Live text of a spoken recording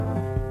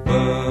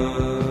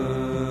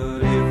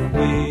But if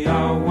we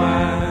are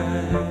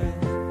wise,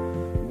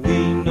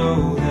 we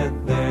know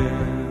that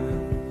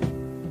there's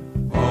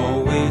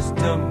always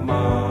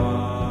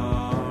tomorrow.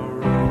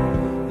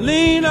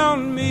 Lean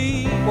on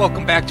me.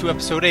 Welcome back to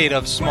episode 8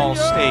 of Small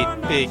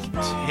State Big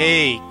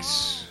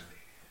Takes.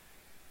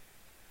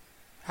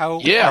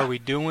 How are we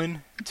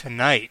doing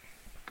tonight?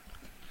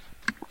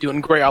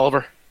 Doing great,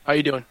 Oliver. How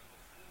you doing?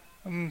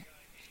 I'm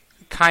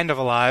kind of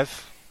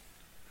alive.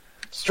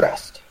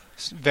 Stressed.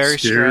 Very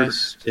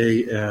stressed.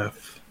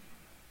 AF.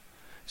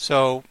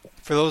 So,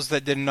 for those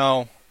that didn't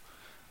know,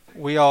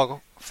 we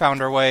all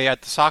found our way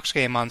at the Sox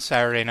game on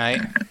Saturday night.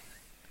 It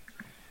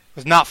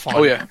was not fun.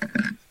 Oh, yeah.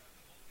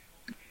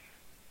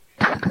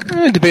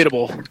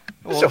 Debatable.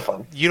 Well, So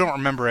fun. You don't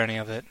remember any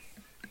of it.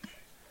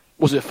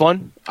 Was it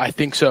fun? I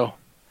think so.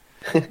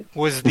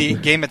 Was the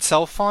game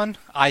itself fun?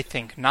 I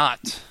think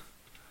not.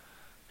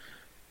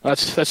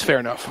 That's fair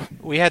enough.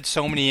 We had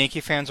so many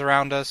Yankee fans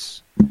around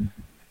us.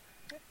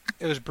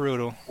 It was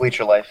brutal.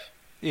 Bleacher life.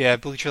 Yeah,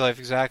 Bleacher Life,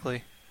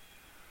 exactly.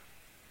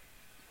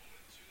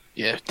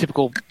 Yeah,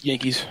 typical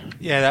Yankees.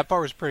 Yeah, that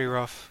part was pretty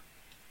rough.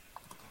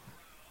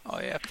 Oh,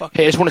 yeah, fuck.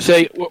 Hey, I just want to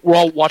say, we're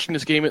all watching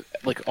this game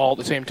all at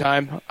the same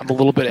time. I'm a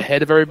little bit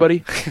ahead of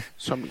everybody,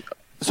 so I'm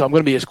going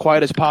to be as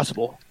quiet as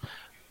possible.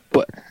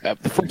 But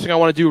the first thing I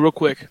want to do real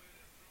quick,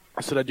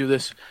 I said I'd do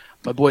this.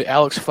 My boy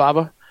Alex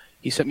Fava,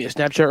 he sent me a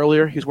Snapchat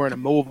earlier. He's wearing a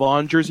Mo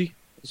Vaughn jersey.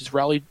 It's his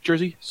rally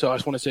jersey. So I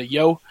just want to say,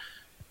 yo,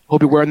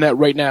 hope you're wearing that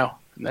right now.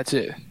 And that's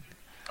it.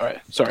 All right,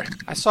 sorry.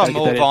 I saw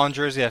Mo Vaughn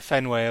jersey at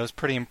Fenway. I was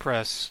pretty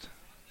impressed.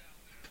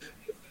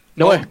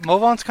 No way. Mo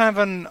Vaughn's kind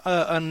of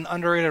an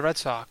underrated Red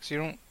Sox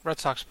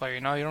player.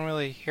 You don't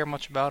really hear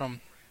much about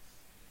him.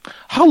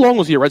 How long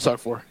was he a Red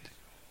Sox for?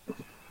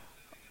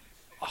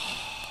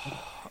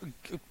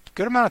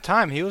 Good amount of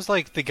time. He was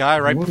like the guy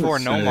right before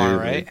Nomar,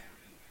 right?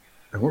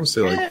 I want to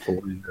say like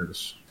 4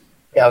 years.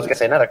 Yeah, I was going to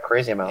say, not a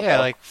crazy amount. Yeah,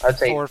 though. like I'd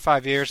say 4 or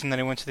 5 years, and then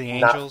he went to the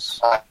not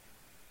Angels.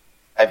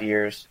 5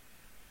 years.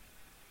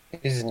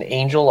 He's an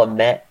Angel, a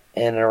Met,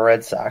 and a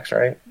Red Sox,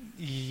 right?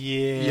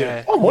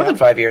 Yeah. Oh, more than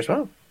 5 years.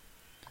 Wow.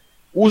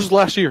 What was his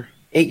last year?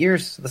 8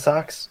 years, the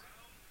Sox.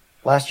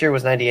 Last year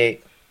was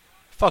 98.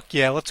 Fuck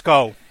yeah, let's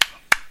go.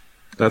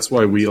 That's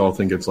why we all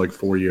think it's like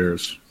 4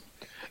 years.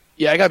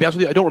 Yeah, I gotta be honest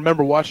with you. I don't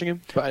remember watching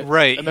him. But I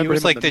Right, he remember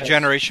was him in like the Mets.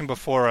 generation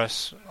before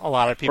us. A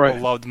lot of people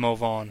loved Mo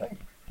Vaughn.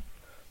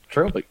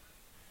 True. Like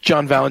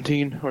John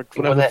Valentine or He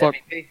whatever won the that fuck.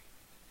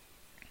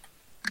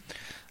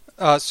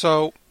 MVP.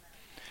 So,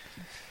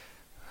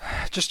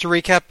 just to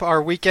recap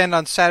our weekend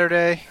on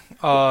Saturday,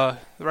 the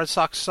Red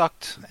Sox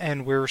sucked,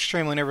 and we were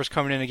extremely nervous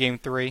coming into Game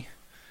 3.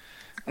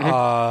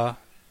 Mm-hmm.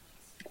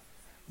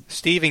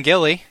 Steve and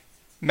Gilly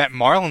met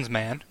Marlins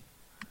man.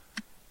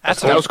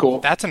 That was cool.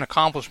 That's an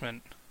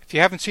accomplishment. If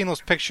you haven't seen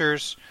those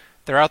pictures,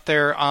 they're out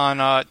there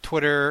on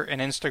Twitter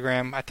and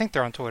Instagram. I think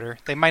they're on Twitter.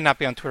 They might not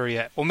be on Twitter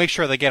yet. We'll make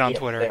sure they get on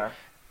Twitter. They are.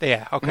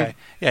 Yeah, okay.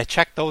 Mm-hmm. Yeah,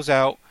 check those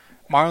out.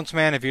 Marlins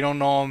man, if you don't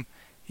know him,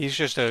 he's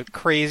just a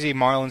crazy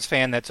Marlins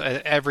fan that's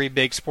at every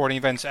big sporting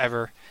events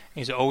ever.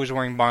 He's always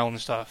wearing Marlins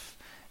stuff.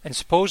 And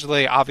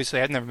supposedly,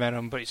 obviously I've never met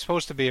him, but he's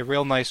supposed to be a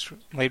real nice,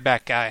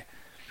 laid-back guy.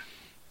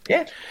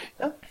 Yeah.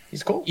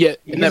 He's cool. Yeah,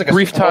 He's in that like a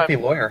brief super wealthy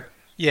time. lawyer.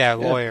 Yeah,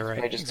 lawyer,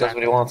 right. He just does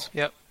what he wants.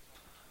 Yep.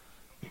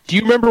 Do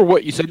you remember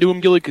what you said to him,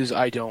 Gilly? Because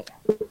I don't.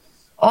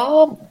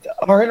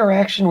 Our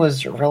interaction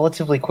was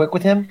relatively quick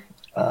with him.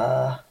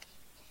 Trying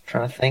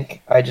to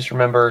think. I just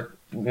remember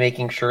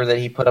making sure that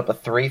he put up a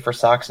 3 for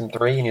Sox and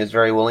 3, and he was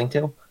very willing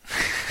to.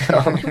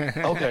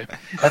 Okay.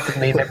 That's the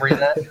main memory of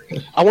that.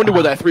 I wonder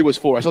what that 3 was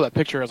for. I saw that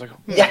picture. I was like,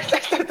 Yeah.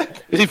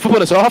 is he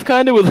flipping us off,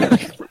 kind of, with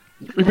like,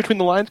 read between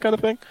the lines kind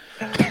of thing?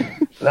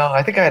 No,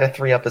 I think I had a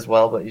 3 up as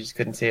well, but you just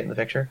couldn't see it in the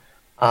picture.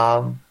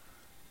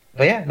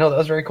 But yeah, no, that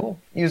was very cool.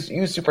 He was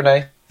super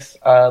nice.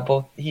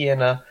 Both he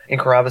and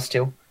Carabas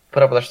too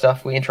put up with our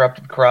stuff. We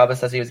interrupted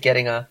Carabas as he was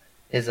getting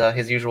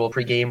his usual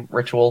pregame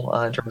ritual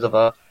in terms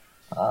of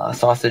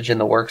sausage in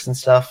the works and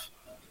stuff.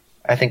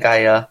 I think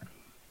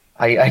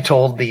I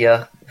told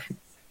the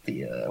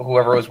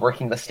whoever was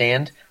working the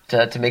stand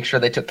to make sure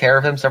they took care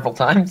of him several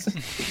times.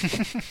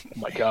 Oh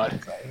my god.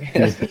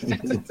 I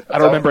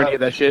don't remember any of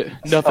that shit.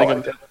 Nothing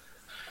of it.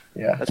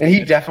 Yeah, That's and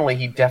he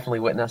pretty definitely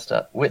witnessed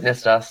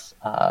us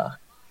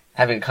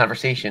having a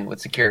conversation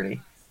with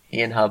security. He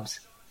and Hubs.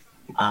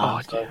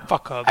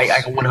 Fuck Hubs. I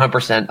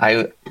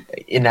 100%.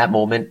 In that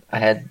moment, I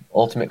had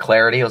ultimate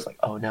clarity. I was like,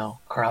 "Oh no,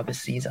 Carabas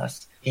sees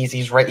us.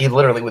 He's right. He's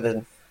literally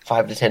within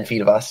 5 to 10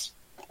 feet of us,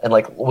 and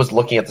like was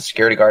looking at the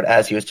security guard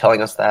as he was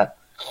telling us that."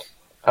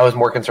 I was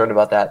more concerned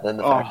about that than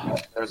the fact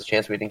that there was a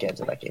chance we didn't get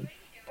into that game,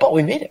 but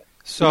we made it.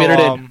 So, We made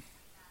it in.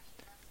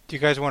 do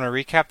you guys want to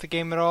recap the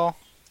game at all?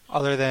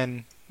 Other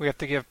than we have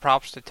to give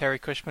props to Terry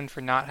Cushman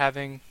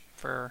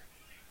for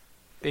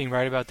being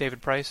right about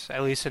David Price,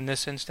 at least in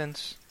this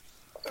instance.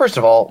 First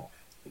of all,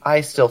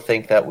 I still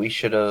think that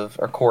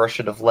Cora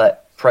should have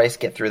let Price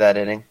get through that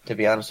inning. To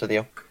be honest with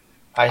you,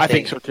 I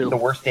think so too. The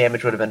worst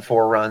damage would have been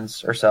 4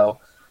 runs or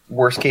so.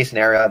 Worst case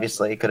scenario,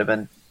 obviously, it could have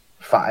been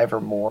 5 or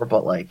more.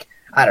 But like,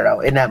 I don't know.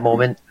 In that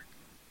moment,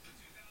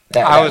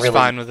 I was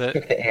fine with it.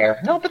 Took the air.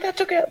 No, but that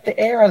took the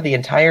air out of the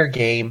entire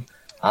game.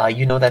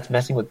 That's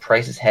messing with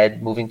Price's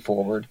head moving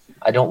forward.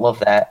 I don't love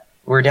that.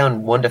 We were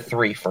down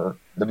 1-3 for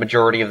the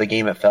majority of the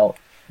game. It felt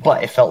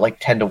like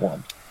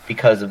 10-1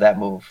 because of that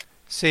move.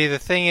 See, the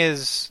thing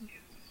is,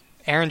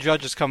 Aaron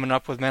Judge is coming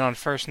up with men on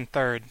first and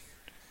third,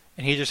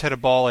 and he just hit a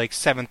ball like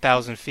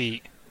 7,000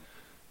 feet.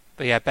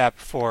 But he had bat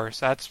before,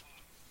 so that's...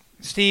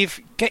 Steve,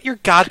 get your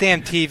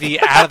goddamn TV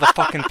out of the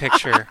fucking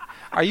picture.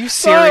 Are you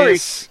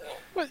serious?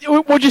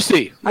 What'd you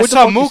see? I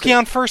saw Mookie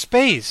on first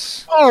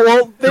base. Oh,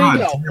 well, there you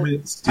God go. damn it,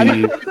 Happy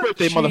Steve.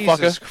 birthday, Jesus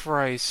motherfucker.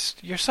 Christ.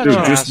 You're such Dude,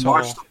 an just asshole.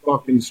 watch the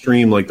fucking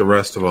stream like the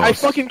rest of us. I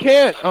fucking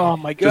can't. Oh,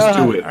 my God. Just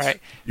do it. All right.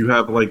 You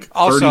have like 30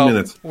 Also,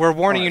 minutes. we're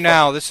warning you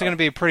now, this is going to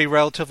be a pretty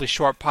relatively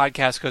short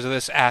podcast because of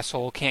this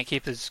asshole can't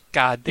keep his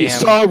goddamn... He's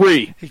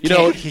sorry. He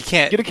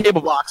can't. Get a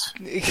cable box.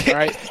 All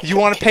right? You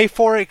want to pay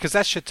for it? Because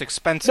that shit's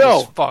expensive No.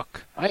 as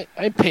fuck. I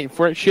ain't paying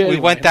for it. Shit. We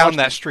anyway. went down Watch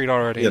that street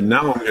already. Yeah,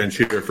 now I'm going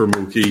to cheer for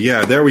Mookie.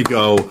 Yeah, there we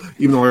go.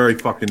 Even though I already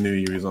fucking knew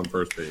he was on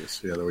first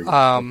base. Yeah, there we go.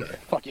 Okay.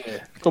 Fuck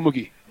yeah. Go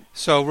Mookie.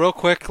 So real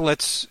quick,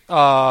 let's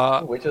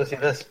Wait till I see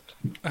this.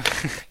 I'm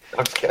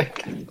just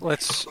kidding.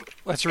 let's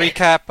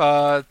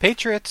recap.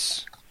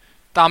 Patriots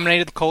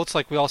dominated the Colts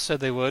like we all said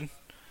they would.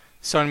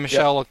 Sonny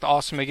Michel looked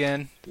awesome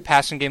again. The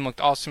passing game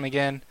looked awesome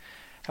again.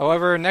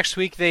 However, next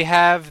week they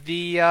have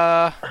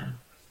the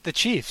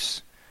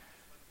Chiefs.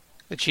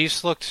 The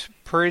Chiefs looked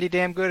pretty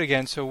damn good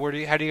again. So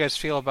how do you guys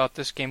feel about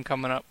this game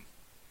coming up?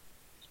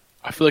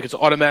 I feel like it's an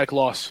automatic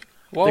loss.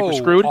 Whoa, Think we're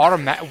screwed?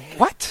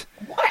 What?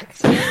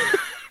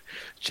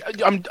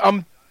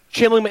 I'm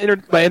channeling my inner.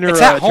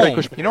 It's at Terry home.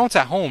 Cushman. You know it's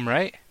at home,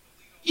 right?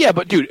 Yeah,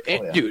 but dude,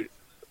 yeah. dude,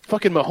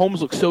 fucking Mahomes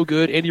looks so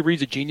good. Andy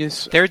Reid's a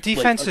genius. Their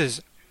defense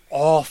is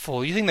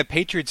awful. You think the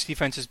Patriots'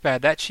 defense is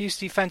bad? That Chiefs'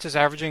 defense is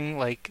averaging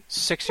like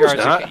 6 It's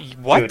yards. not.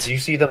 What? Dude, did you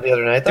see them the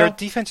other night, Their though?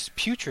 defense is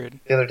putrid.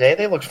 The other day,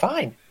 they looked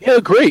fine. Yeah,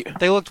 great.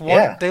 They looked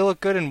Yeah. They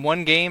look good in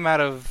one game out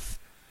of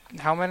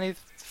how many?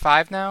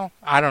 5 now?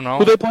 I don't know.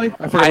 Who they play?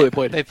 I forgot who they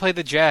played. They played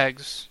the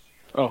Jags.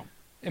 Oh,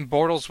 And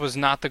Bortles was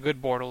not the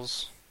good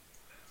Bortles.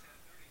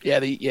 yeah,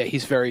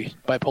 he's very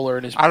bipolar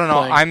in his. I don't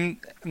know. playing.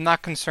 I'm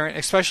not concerned,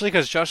 especially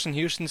because Justin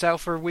Houston's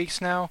out for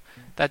weeks now.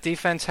 That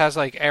defense has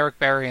like Eric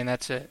Berry, and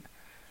that's it.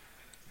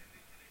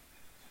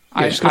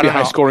 Yeah, it's gonna be don't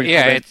high know. scoring.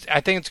 Yeah, I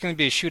think it's going to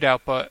be a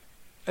shootout, but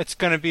it's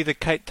going to be the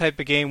type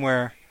of game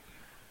where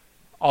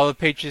all the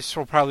Patriots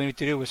will probably need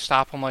to do is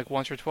stop them like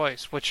once or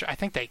twice, which I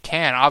think they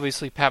can.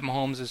 Obviously, Pat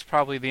Mahomes is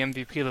probably the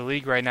MVP of the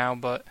league right now,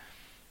 but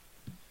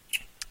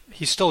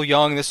he's still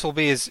young. This will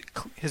be his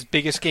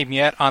biggest game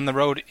yet on the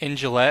road in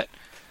Gillette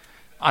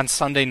on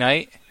Sunday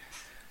night.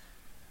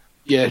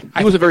 Yeah,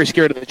 he wasn't very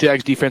scared of the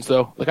Jags defense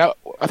though. Like I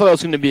thought that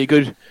was going to be a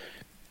good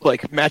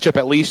matchup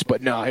at least,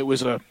 but no, he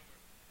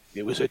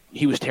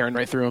was tearing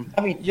right through him.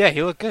 I mean, Yeah,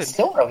 he looked good.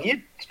 still, though, he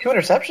had 2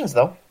 interceptions,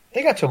 though.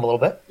 They got to him a little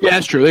bit. Yeah,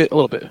 that's true, a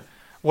little bit.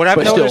 What I've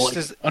But noticed still,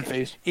 is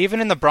unfazed. even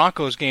in the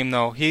Broncos game,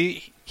 though,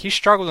 he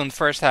struggled in the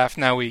first half.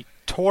 Now he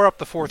tore up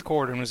the fourth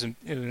quarter and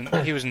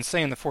he was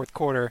insane in the fourth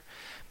quarter.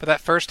 But that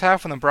first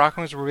half, when the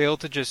Broncos were able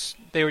to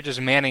they were just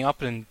manning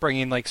up and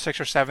bringing like 6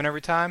 or 7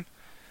 every time.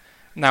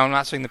 Now I'm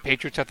not saying the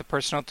Patriots have the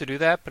personnel to do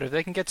that, but if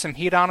they can get some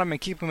heat on them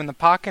and keep them in the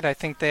pocket, I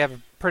think they have a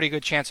pretty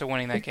good chance of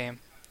winning that game.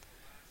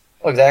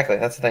 Well, exactly.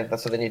 That's the thing.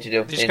 That's what they need to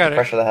do. They need to gotta-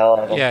 pressure the hell out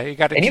of them. Yeah, you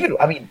got to. And even,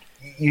 I mean,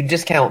 you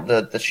discount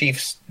the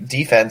Chiefs'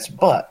 defense,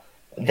 but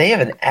they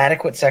have an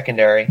adequate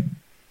secondary.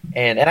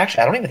 And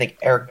actually, I don't even think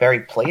Eric Berry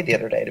played the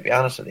other day, to be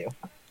honest with you.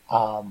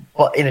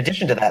 But in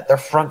addition to that, their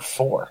front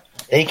four,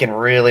 they can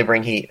really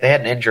bring heat. They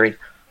had an injury.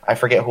 I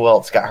forget who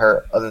else got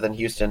hurt other than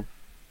Houston.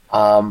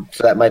 So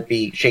that might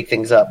shake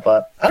things up.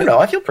 But I don't know.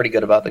 I feel pretty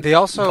good about They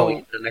also- going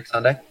into the next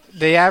Sunday.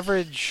 They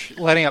average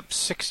letting up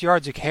 6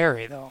 yards a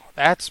carry, though.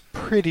 That's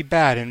pretty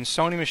bad, and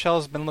Sony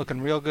Michel's been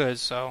looking real good,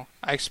 so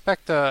I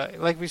expect,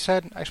 like we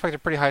said, I expect a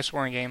pretty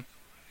high-scoring game.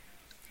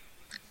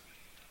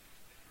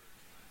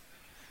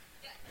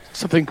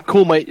 Something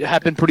cool might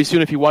happen pretty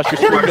soon if you watch your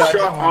stream, guys.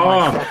 Shut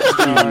up,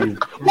 Steve.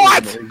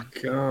 What? Oh, my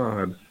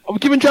God. I'm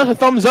giving Josh a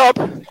thumbs up.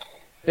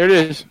 There it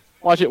is.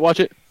 Watch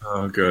it.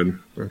 Oh, good.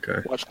 Okay.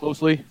 Watch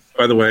closely.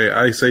 By the way,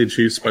 I say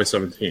Chiefs by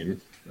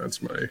 17.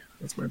 That's my pick.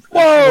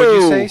 Whoa!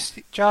 What'd you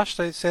say, Josh?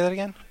 Say that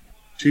again?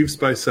 Chiefs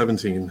by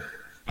 17.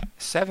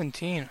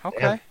 17. Okay.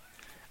 Yeah.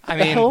 I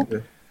The hell?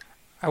 mean,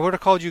 I would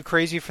have called you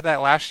crazy for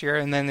that last year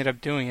and then ended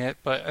up doing it,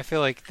 but I feel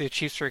like the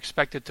Chiefs are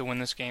expected to win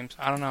this game. So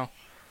I don't know.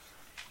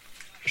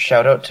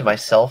 Shout out to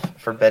myself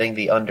for betting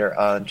the under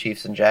on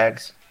Chiefs and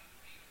Jags.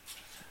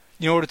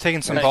 You know what would have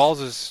taken some Nice. balls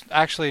is...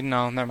 Actually,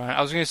 no, never mind.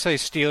 I was going to say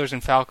Steelers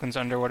and Falcons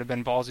under would have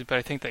been ballsy, but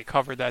I think they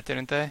covered that,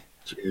 didn't they?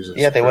 Jesus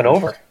Yeah, they went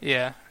Christ. over,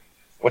 Yeah.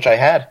 which I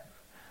had.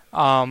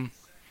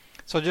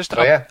 So just to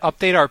Oh, yeah.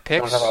 update our Don't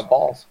picks, have my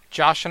balls.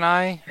 Josh and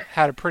I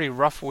had a pretty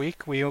rough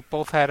week. We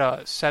both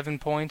had 7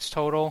 points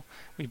total.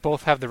 We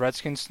both have the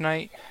Redskins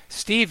tonight.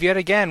 Steve, yet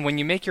again, when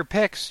you make your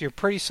picks, you're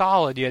pretty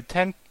solid. You had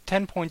 10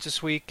 points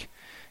this week.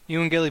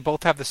 You and Gilly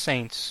both have the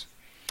Saints.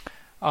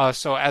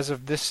 So as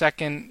of this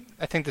second,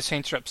 I think the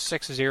Saints are up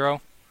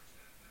 6-0.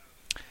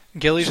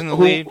 Gilly's in the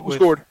lead Who with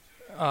scored?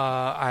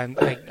 I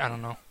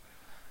don't know.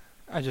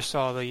 I just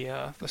saw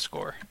the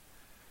score.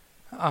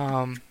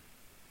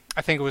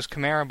 I think it was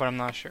Kamara, but I'm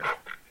not sure.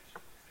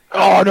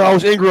 Oh no, it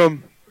was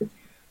Ingram.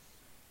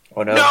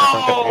 Oh no!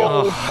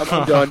 No!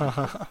 I'm done.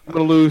 I'm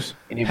gonna lose.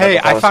 You need Hey, Michael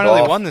I Thomas to finally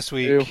go off. won this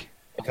week. Ew.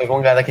 If there's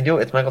one guy that can do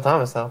it, it's Michael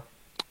Thomas, though.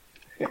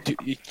 Dude,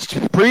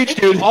 preach,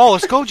 dude. Oh,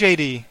 let's go,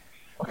 JD.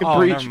 Fucking Oh,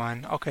 preach. never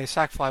mind. Okay,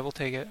 sack fly, we'll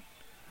take it.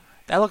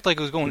 That looked like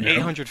it was going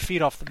 800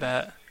 feet off the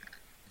bat.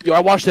 Yo, I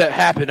watched that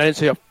happen. I didn't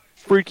say a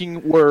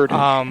freaking word.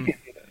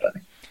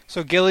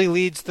 So Gilly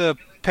leads the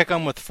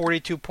pick'em with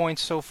 42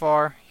 points so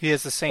far. He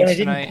has the And Saints I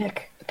didn't tonight.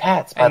 pick the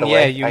Pats, by And the yeah,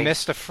 way. you I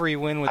missed a free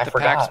win with I the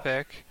Pax forgot.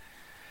 pick.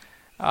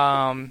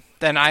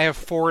 Then I have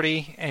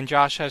 40, and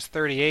Josh has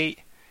 38.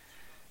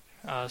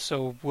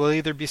 So we'll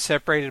either be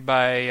separated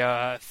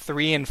by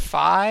 3 and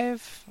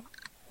 5,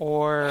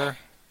 or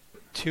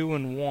 2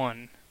 and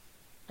 1,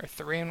 or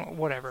 3 and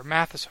whatever.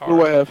 Math is What do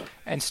I hard. have?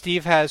 And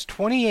Steve has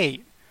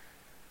 28.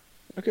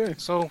 Okay.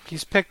 So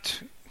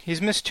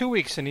he's missed 2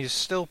 weeks, and he's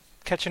still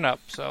catching up.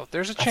 So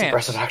there's a That's chance.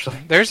 impressive, actually.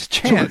 There's a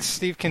chance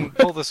Steve can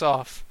pull this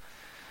off.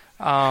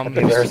 That'd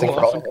be embarrassing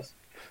for all of us.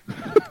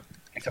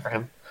 Except for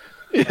him.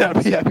 Yeah,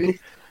 I'd be happy.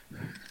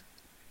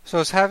 So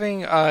I was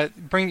having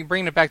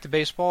bringing it back to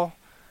baseball.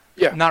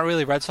 Yeah. Not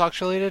really Red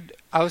Sox related.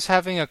 I was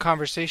having a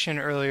conversation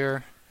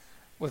earlier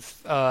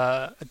with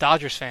a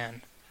Dodgers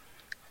fan,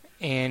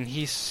 and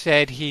he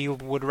said he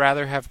would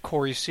rather have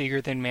Corey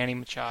Seager than Manny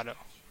Machado.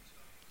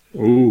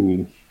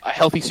 Ooh, A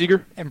healthy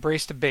Seager?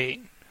 Embrace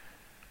debate.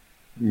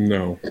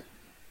 no.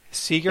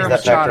 Seager Is or that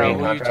Machado? factoring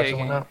Who are you contracts and taking?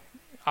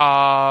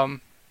 whatnot?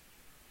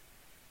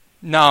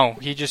 No.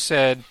 He just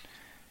said,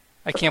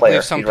 I can't player.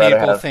 believe some He'd rather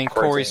people have think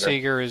Corey Corey Seager.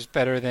 Seager is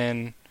better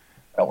than.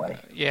 No way.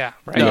 Yeah,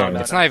 right. No.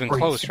 It's not even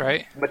Corey close, Seager.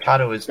 right?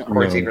 Machado is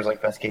Corey No. Seager's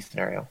like best case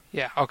scenario.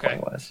 Yeah. What Okay.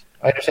 it was.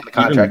 I understand the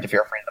contract if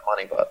you're afraid of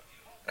the money,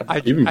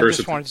 but Even I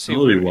just wanted to see.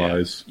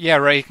 versatility-wise, Yeah,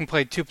 right. He can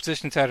play two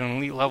positions at an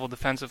elite level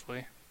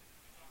defensively.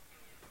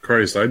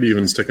 Christ, I'd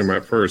even stick him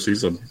at first.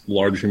 He's a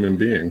large human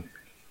being.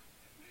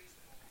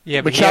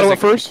 Yeah, but Machado at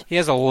first? he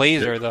has a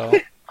laser though.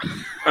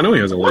 I know he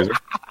has a laser.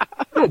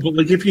 No, but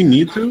like if you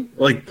need to,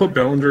 like put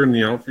Bellinger in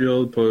the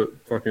outfield, put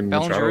fucking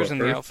Machado Bellinger's at in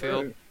the first,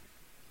 outfield. right?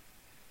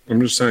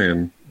 I'm just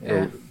saying.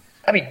 Yeah.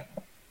 I mean,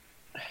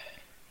 I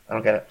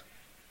don't get it.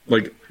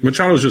 Like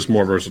Machado's just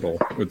more versatile.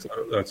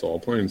 That's all,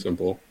 plain and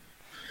simple.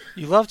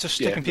 You love just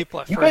sticking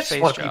people at You first guys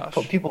base, want to Josh.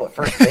 put people at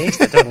first base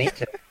that don't need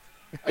to.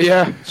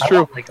 Yeah, it's I true.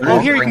 want, like, Oh,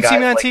 here, you bring can see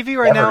me guys on TV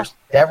right now.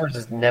 Devers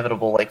is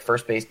inevitable, like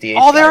first base DH.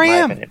 Oh, there guy, I in my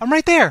am. opinion. I'm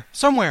right there,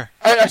 somewhere.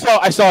 I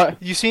saw it.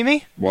 You see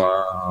me?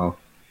 Wow.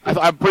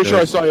 I'm pretty sure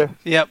I saw you.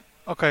 Yep.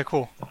 Okay,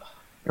 cool.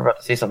 You're about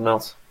to see something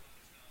else.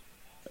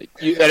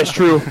 That is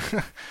true.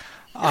 You're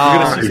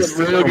gonna see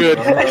something real good.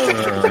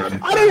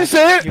 I didn't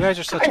say it. You guys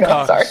are such I know,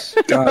 cocks.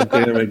 God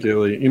damn it,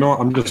 Gilly. You know what?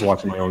 I'm just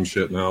watching my own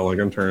shit now. Like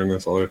I'm turning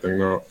this other thing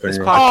This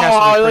off. Oh,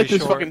 podcast I is like pretty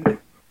this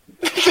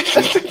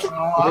short. fucking.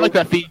 I like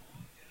that feed.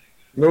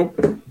 Nope,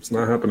 it's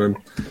not happening.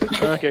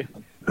 Okay.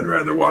 I'd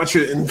rather watch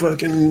it in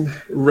fucking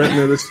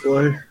retina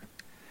display.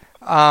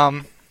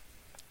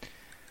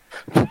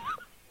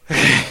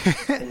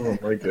 Oh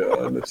my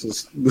god, this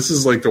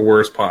is like the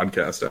worst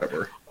podcast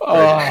ever.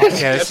 Yeah,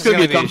 this That's is gonna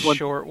gonna be be a a tough one.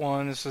 short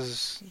one. This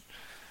is.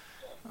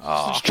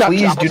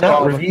 Please do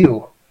not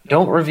review.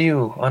 Don't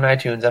review on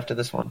iTunes after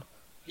this one.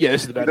 Yeah,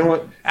 this is the You best. know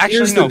what? Actually,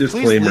 Here's no. the Please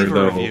leave disclaimer, a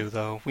though. review,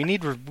 though. We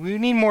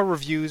need more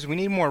reviews. We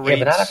need more Yeah, rates.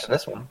 but not after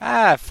this one.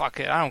 Fuck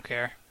it. I don't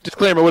care.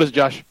 Disclaimer, what is it,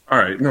 Josh? All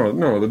right,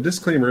 no. The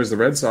disclaimer is the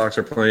Red Sox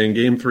are playing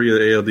Game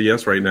 3 of the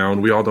ALDS right now,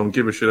 and we all don't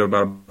give a shit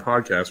about a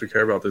podcast. We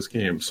care about this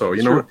game. So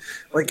you know, what?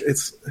 Like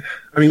it's.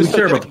 I mean, we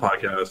care about the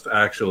podcast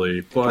actually,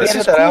 but This Yeah,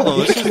 is but cool I- though.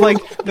 This is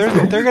like they're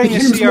getting to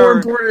Game's see more our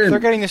important. they're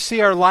getting to see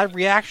our live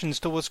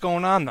reactions to what's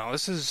going on though.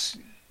 This is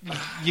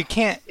you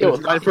can't Yo,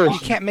 line first. you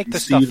can't make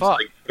this Steve's stuff up.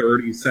 like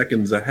 30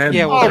 seconds ahead.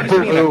 Yeah, well, Oh, he's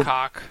being a boo.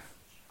 cock.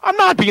 I'm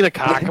not being a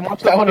cock. I'm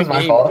watching That one is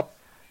my fault.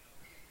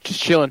 Just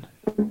chilling.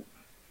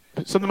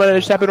 Something might have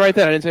just happened right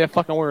then. I didn't say a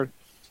fucking word.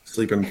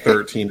 Sleeping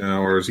 13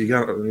 hours. You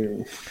got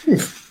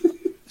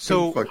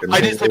So fucking I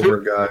didn't sleep-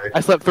 hangover guy.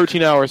 I slept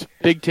 13 hours.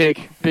 Big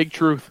take. Big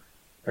truth.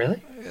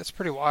 Really? it's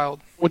pretty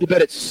wild. Went to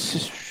bed at,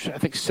 I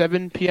think,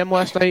 7 p.m.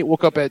 last night.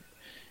 Woke up at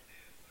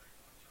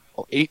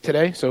 8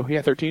 today. So,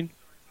 yeah, 13.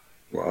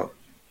 Wow,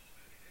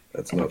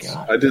 that's Oh my nuts.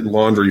 God. I did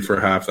laundry for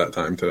half that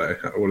time today.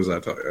 What does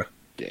that tell you?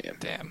 Damn.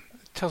 Damn,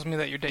 it tells me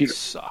that your day Dude.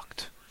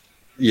 sucked.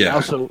 Yeah,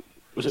 Also,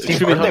 was it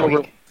Steve's extremely birthday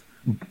hungover? week.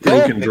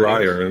 broken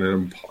dryer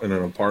in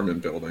an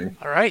apartment building.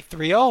 All right,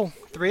 3-0,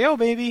 3-0,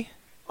 baby.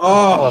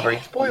 Oliver, you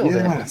spoiled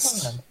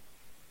yes. it.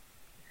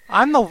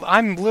 Come on.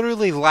 I'm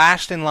literally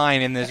last in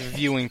line in this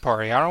viewing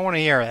party. I don't want to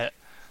hear it.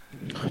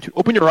 Dude,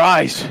 open your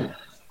eyes.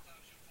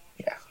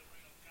 Yeah.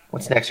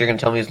 What's next? You're gonna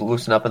tell me he's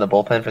loosen up in the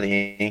bullpen for the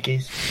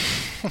Yankees?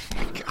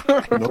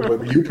 No,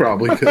 but you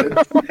probably could.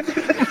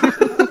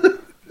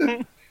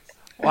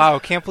 Wow,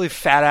 can't believe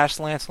fat ass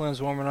Lance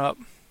Lynn's warming up.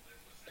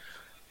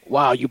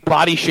 Wow, you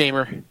body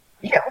shamer.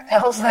 Yeah. What the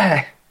hell's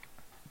that?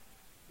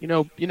 You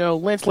know,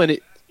 Lance Lynn,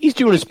 he's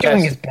doing his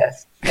Doing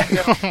best. his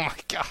best. Oh my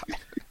god.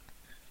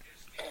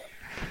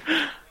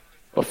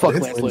 Oh, fuck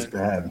Lance Lance Lynn's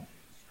Lynn. bad.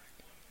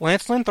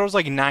 Lance Lynn throws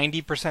like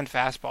 90%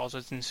 fastballs.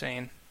 It's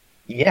insane.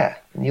 Yeah,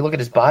 and you look at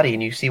his body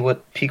and you see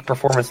what peak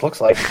performance looks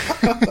like.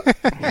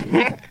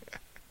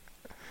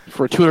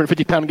 For a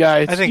 250-pound guy,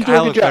 I think he's doing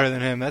I a look good job. better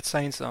than him. That's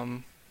saying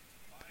something.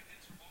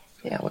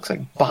 Yeah, it looks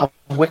like Bob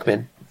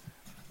Wickman.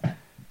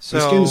 So,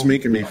 This game's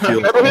making me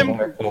feel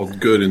Remember him? all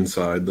good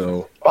inside,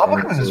 though. Bob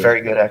Wickman is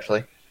very good,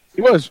 actually.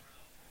 He was.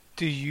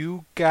 do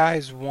you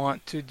guys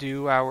want to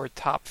do our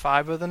top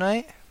 5 of the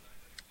night?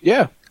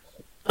 Yeah.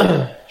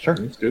 Sure.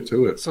 Let's get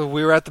to it. So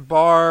we were at the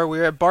bar. We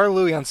were at Bar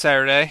Louie on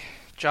Saturday.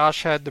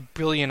 Josh had the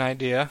brilliant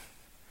idea.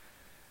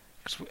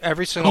 'Cause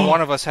every single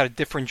one of us had a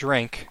different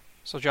drink.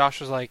 So Josh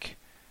was like,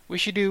 we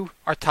should do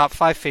our top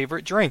 5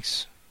 favorite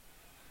drinks.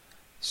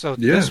 So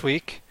Yeah. this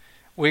week,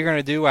 we're going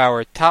to do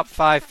our top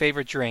 5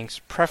 favorite drinks.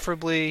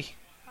 Preferably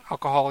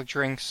alcoholic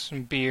drinks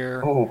and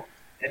beer. Oh,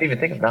 didn't even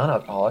think of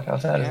non-alcoholic. How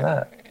sad is Yeah.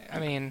 that? I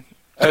mean,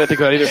 I didn't think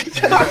of that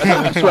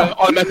either. So I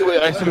automatically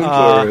I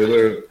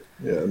assumed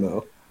Yeah, no.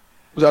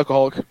 it was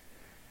alcoholic.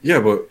 Yeah,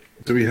 but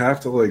do we have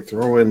to like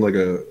throw in like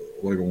a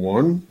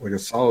one, like a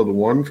solid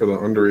one for the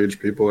underage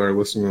people that are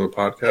listening to the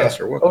podcast,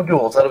 or what? Oh,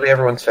 duels. That'll be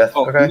everyone's fifth.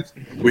 Oh, Okay.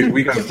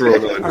 we got to throw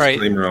another all right,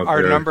 disclaimer out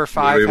our there. number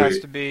 5 Wait, has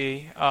wait. to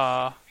be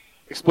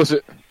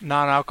Explicit.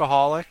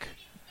 non-alcoholic.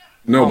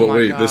 No, Oh but my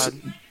wait, God.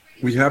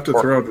 we have to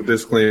throw out the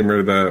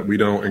disclaimer that we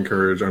don't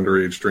encourage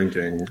underage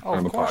drinking Oh, on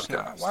of the course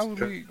podcast. not. Why would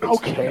we?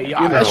 Okay, You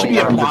yeah, that should be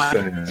know, I'm implied.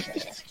 just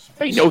saying.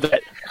 They know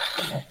that.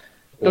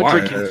 No Why?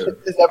 drinking.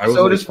 This I was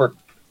episode like- is for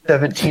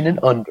 17 and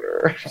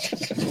under.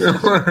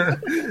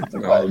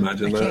 No,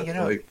 imagine I can't get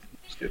that. up. Like,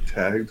 just get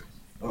tagged.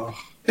 Oh.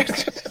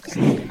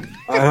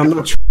 I'm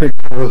not trying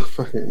to go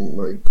fucking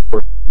like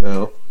court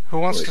now. Who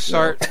wants Like, to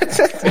start? Who wants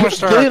to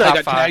start Gillian our and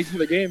I top got tagged 5? for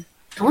the game.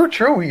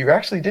 True. You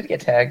actually did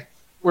get tagged.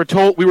 We were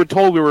told we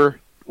were.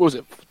 What was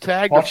it?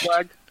 Tagged or Watched.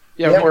 flagged?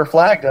 Yeah, we're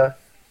flagged.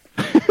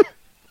 You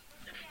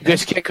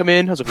guys can't come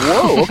in. I was like,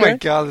 whoa, Oh my okay.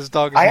 god, this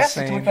dog is I asked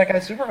him to insane. look that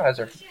guy's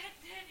supervisor.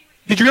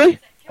 Did you really?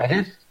 I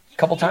did. A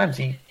couple times.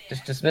 He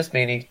just dismissed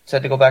me and he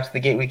said to go back to the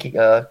gate. We You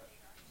let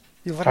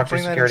him talked to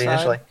bring that security inside?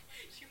 initially.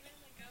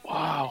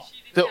 Wow.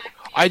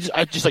 I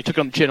just like took it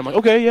on the chin. I'm like,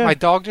 okay, yeah. My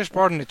dog just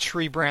brought in a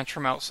tree branch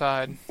from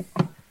outside.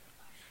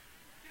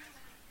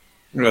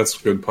 That's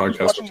good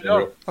podcast Watching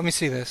material. Let me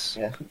see this.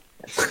 Yeah.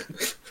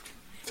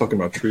 Talking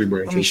about tree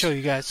branches. Let me show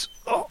you guys.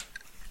 Oh,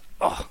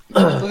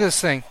 look at this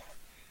thing.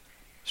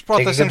 Just brought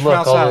Take a this in good from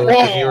look, all outside. the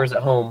Whoa. viewers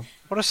at home.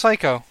 What a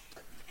psycho.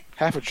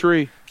 Half a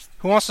tree.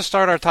 Who wants to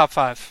start our top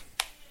 5?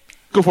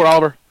 Go for it,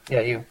 Oliver.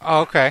 Yeah, you.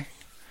 Oh, okay.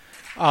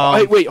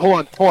 Hey, wait,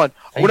 hold on.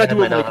 I We're not had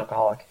my doing like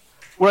non-alcoholic.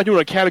 we're not doing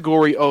a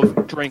category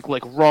of drink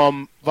like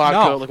rum,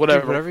 vodka, no, like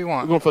whatever. do whatever you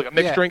want. We're going for like a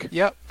mixed Yeah, drink.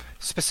 Yep.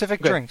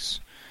 Specific Okay. drinks.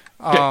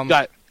 Okay,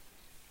 got it.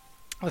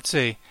 Let's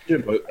see. Yeah,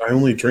 but I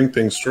only drink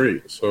things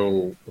straight.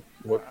 So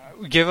what?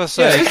 Give us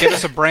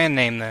a brand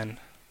name then.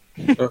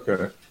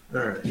 Okay. All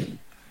right.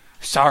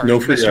 Sorry, No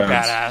free Mr.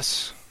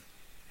 ads.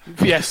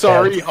 Badass. Yeah,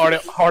 sorry,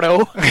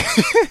 Hardo.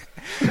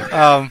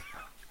 I'm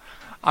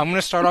going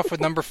to start off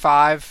with number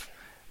 5.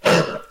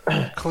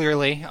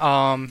 Clearly.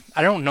 I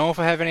don't know if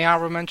I have any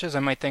honorable mentions. I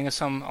might think of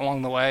some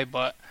along the way,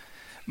 but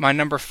my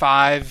number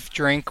 5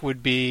 drink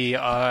would be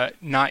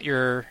not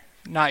your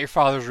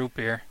father's root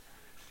beer.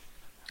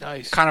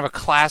 Nice. Kind of a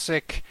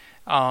classic.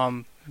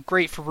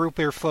 Great for root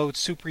beer floats.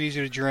 Super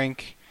easy to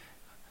drink.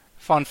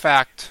 Fun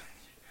fact.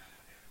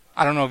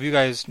 I don't know if you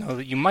guys know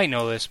that. You might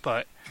know this,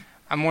 but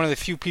I'm one of the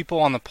few people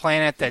on the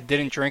planet that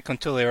didn't drink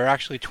until they were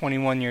actually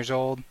 21 years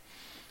old.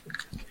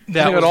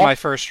 That Anything was at all? my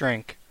first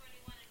drink.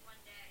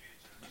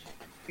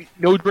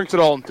 No drinks at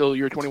all until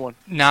you're 21.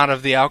 Not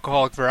of the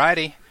alcoholic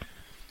variety.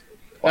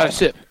 Not a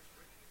sip.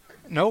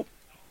 Nope.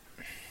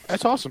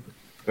 That's awesome.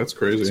 That's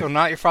crazy. So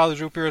not your father's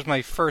root beer was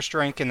my first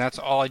drink, and that's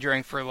all I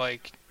drank for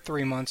like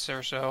 3 months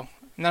or so.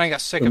 And then I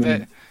got sick of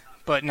it.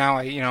 But now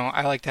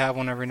I like to have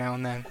one every now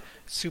and then.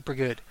 Super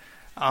good.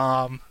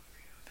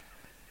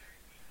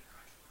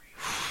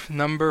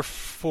 Number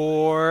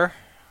 4.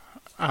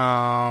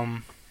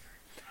 I'm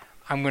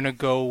gonna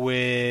go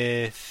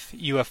with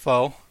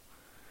UFO.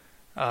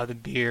 The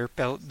beer,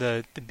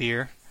 the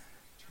beer.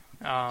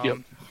 Yep.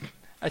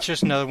 That's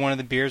just another one of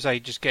the beers I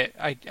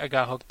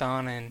got hooked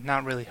on, and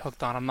not really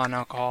hooked on. I'm not an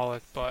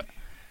alcoholic, but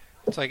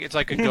it's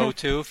like a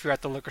go-to. If you're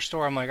at the liquor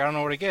store, I'm like, I don't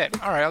know what to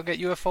get. All right, I'll get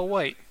UFO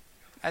White.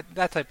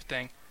 That type of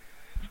thing.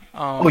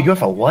 Oh, you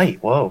have a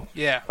white. Whoa.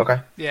 Yeah, Okay.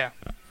 yeah.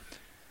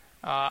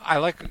 I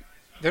like.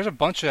 There's a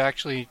bunch of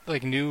actually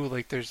like new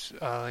like there's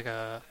like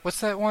a what's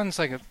that one? It's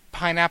like a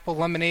pineapple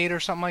lemonade or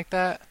something like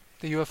that.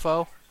 The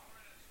UFO.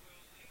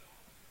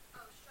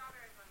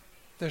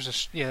 There's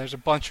a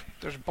bunch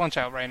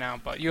out right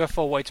now, but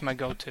UFO White's my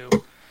go-to.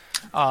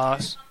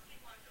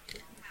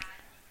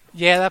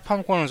 Yeah, that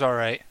pump one was all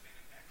right.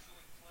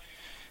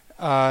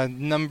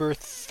 Number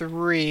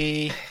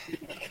 3,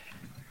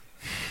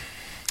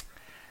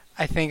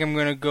 I think I'm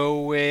gonna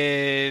go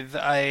with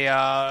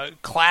a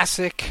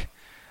classic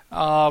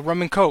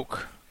rum and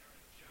coke.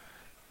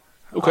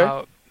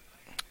 Okay.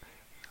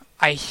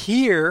 I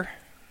hear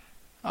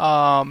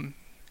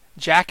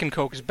Jack and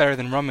Coke is better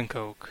than rum and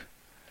Coke.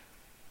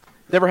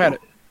 Never had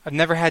it. I've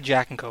never had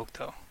Jack and Coke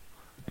though.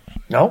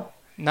 No,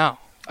 No.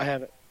 I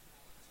haven't.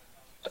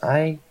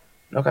 okay.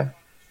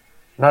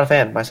 Not a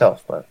fan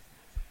myself, but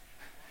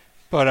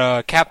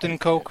But Captain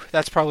Coke,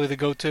 that's probably the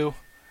go-to.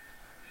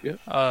 Yeah.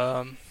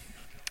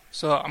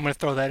 So I'm going to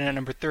throw that in at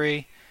number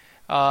 3.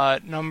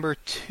 Number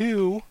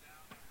 2,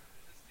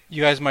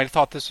 you guys might have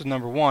thought this was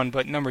number 1,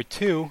 but number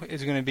 2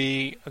 is going to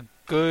be a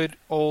good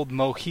old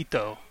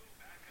mojito.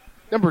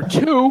 Number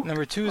 2?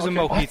 Number 2 is a Okay.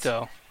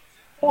 mojito.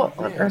 what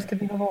on earth could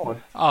be number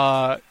one?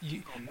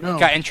 You No.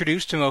 got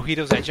introduced to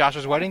mojitos at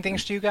Josh's wedding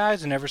thanks to you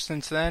guys, and ever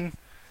since then,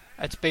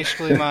 that's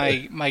basically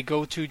my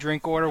go-to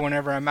drink order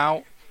whenever I'm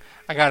out.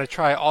 I got to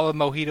try all the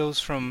mojitos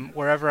from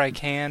wherever I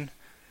can.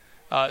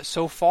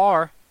 So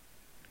far,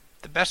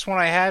 the best one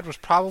I had was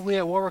probably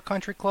at Warwick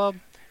Country Club.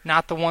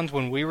 Not the ones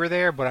when we were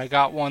there, but I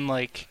got one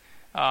at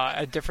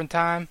a different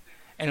time,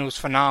 and it was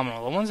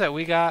phenomenal. The ones that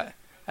we got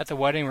at the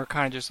wedding were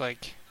kind of just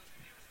like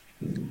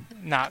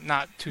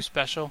not too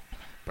special.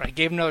 But I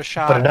gave another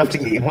shot. But enough to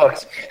get you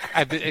hooked.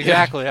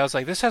 Exactly. I was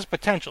like, this has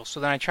potential.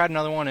 So then I tried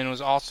another one, and it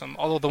was awesome.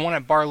 Although the one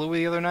at Bar Louie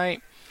the other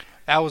night,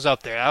 that was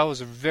up there. That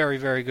was a very,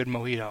 very good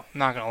mojito. I'm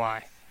not going to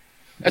lie.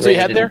 That's what you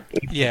had there?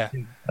 Yeah.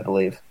 I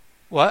believe.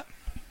 What?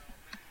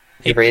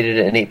 You rated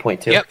it an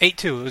 8.2. Yep,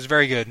 8.2. It was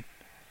very good.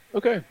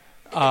 Okay.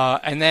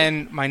 And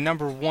then my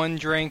number 1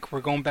 drink, we're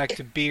going back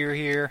to beer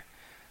here.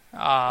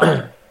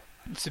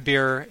 It's a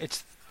beer.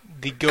 It's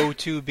the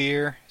go-to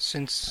beer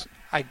since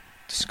I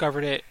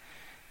discovered it.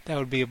 That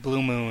would be a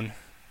Blue Moon.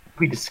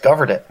 We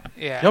discovered it.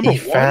 Yeah. Number We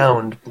one?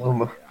 found Blue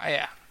Moon.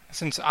 Yeah.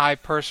 Since I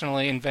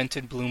personally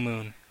invented Blue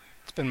Moon.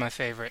 It's been my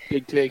favorite.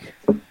 Big take.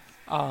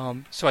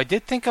 So I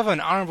did think of an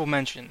honorable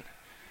mention.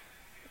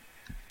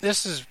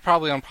 This is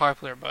probably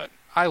unpopular, but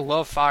I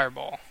love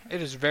Fireball.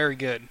 It is very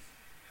good.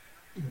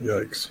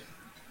 Yikes.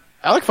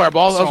 I like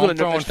Fireball. I So was going I'm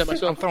to mention that I'm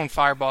myself. throwing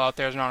Fireball out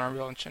there as an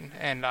honorable mention,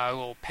 and I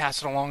will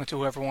pass it along to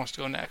whoever wants to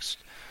go next.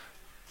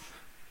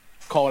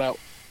 Call it out.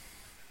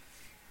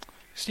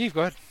 Steve,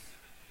 go ahead.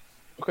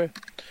 Okay.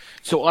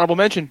 So honorable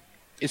mention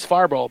is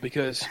Fireball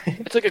because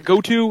it's like a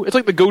go-to. It's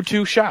like the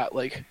go-to shot.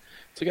 Like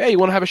it's like, hey, you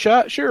want to have a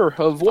shot? Sure.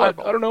 Of what?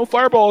 Fireball. I don't know.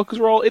 Fireball because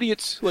we're all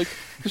idiots. Like,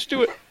 let's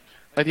do it.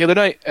 Like the other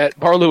night at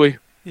Bar Louie.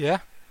 Yeah.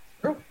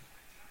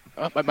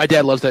 My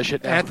dad loves that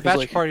shit now. And at the He's bachelor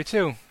like, party,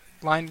 too.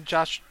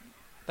 Josh,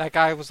 that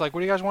guy was like, what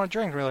do you guys want to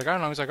drink? We were like, I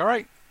don't know. He's like, all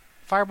right,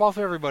 Fireball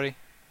for everybody.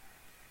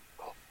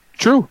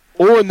 True.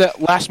 Or in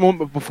that last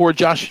moment before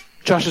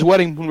Josh's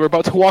wedding when we were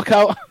about to walk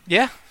out.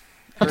 Yeah.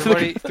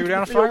 Everybody threw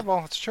down a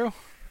Fireball. It's true.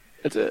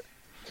 That's it.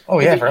 Oh,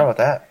 yeah, I forgot about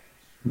that.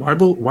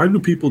 Why do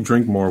people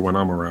drink more when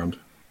I'm around?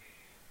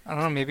 I don't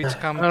know. Maybe it's a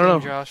common I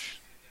don't theme, know. Josh.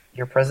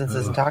 Your presence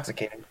is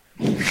intoxicating.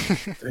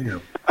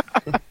 Damn.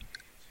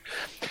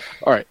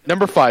 All right.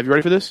 Number 5. You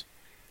ready for this?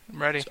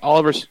 I'm ready.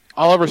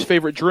 Oliver's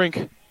favorite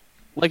drink,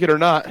 like it or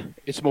not,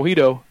 it's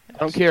mojito. I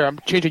don't care. I'm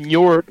changing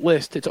your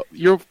list. It's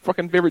your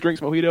fucking favorite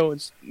drink's mojito.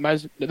 It's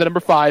mine's the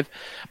number 5,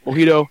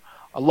 mojito.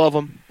 I love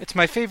them. It's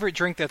my favorite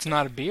drink that's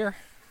not a beer.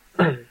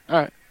 All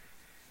right.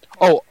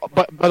 Oh,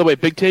 but by the way,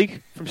 big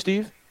take from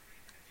Steve.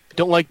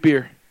 Don't like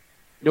beer.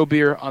 No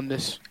beer on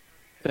this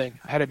thing.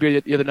 I had a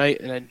beer the other night,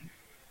 and then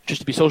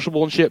just to be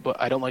sociable and shit, but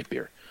I don't like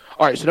beer.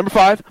 All right. So number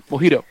 5,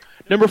 mojito.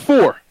 Number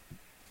 4,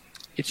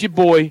 it's your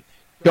boy,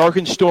 Dark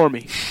and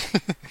Stormy.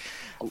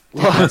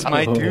 That's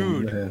my Oh,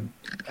 dude. man.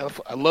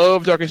 I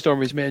love Dark and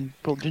Stormies, man.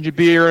 Put ginger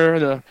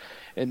beer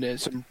and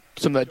some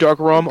of that dark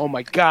rum. Oh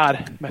my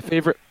god, my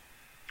favorite.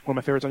 One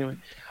of my favorites anyway.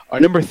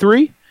 Number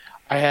 3,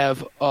 I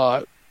have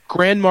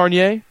Grand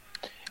Marnier,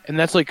 and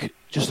that's like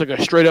just like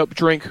a straight up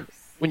drink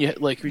when you're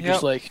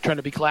just like trying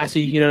to be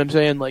classy. You know what I'm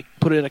saying? Like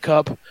put it in a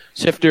cup,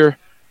 sifter.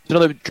 It's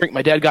another drink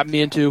my dad got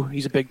me into.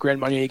 He's a big Grand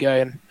Marnier guy,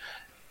 and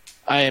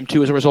I am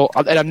too as a result.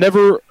 And I've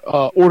never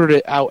ordered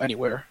it out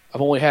anywhere.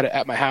 I've only had it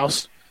at my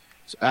house.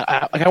 So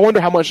I wonder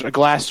how much a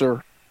glass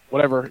or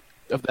whatever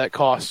of that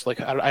costs.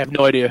 Like I have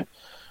no idea.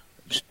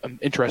 I'm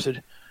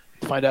interested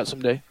to find out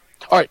someday.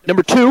 All right,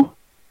 number 2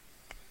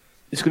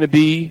 is going to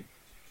be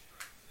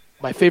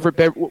my favorite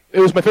beverage. It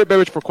was my favorite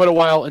beverage for quite a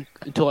while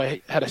until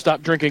I had to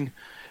stop drinking,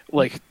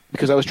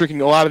 because I was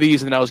drinking a lot of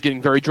these and then I was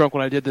getting very drunk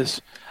when I did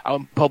this out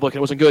in public and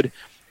it wasn't good.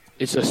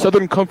 It's a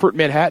Southern Comfort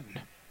Manhattan.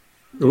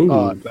 Ooh,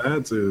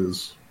 that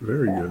is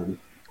very good.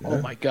 Yeah.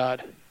 Oh my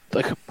god!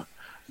 Like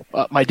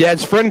my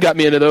dad's friend got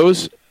me into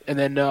those, and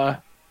then I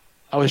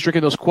was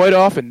drinking those quite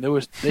often.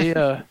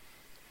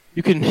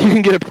 You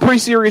can get a pretty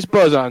serious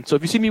buzz on. So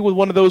if you see me with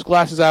one of those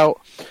glasses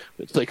out,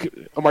 it's like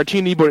a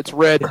martini, but it's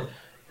red.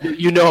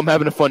 You know I'm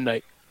having a fun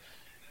night.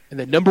 And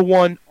then number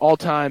 1 all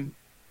time,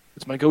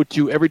 it's my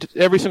go-to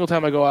every single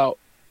time I go out.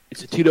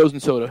 It's a Tito's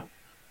and soda,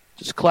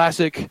 just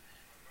classic.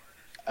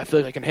 I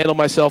feel like I can handle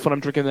myself when I'm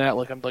drinking that.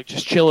 Like I'm like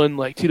just chilling,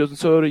 like Tito's and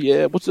soda.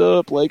 Yeah, what's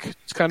up? Like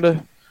it's kind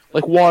of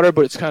like water,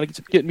 but it's kind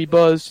of getting me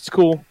buzzed. It's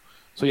cool.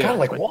 So yeah, Kind of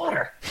like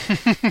water.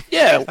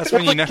 yeah, That's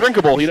when you know.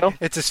 drinkable. You know,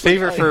 It's his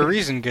favorite for a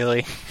reason,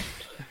 Gilly.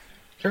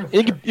 True.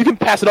 and you can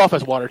pass it off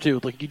as water too.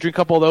 Like you drink a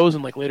couple of those,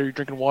 and like later you're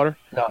drinking water.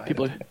 No,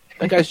 People,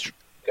 that guy's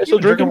Guys still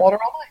Drinking drinking? water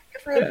all night.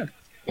 Good for him.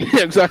 Yeah.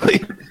 Yeah,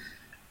 exactly.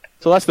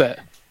 So that's that.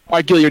 All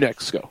right, Gil, you're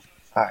next. Go.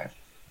 All right.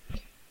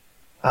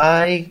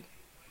 I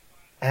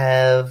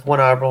have one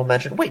honorable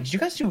mention. Wait, did you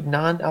guys do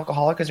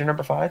non-alcoholic as your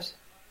number 5s?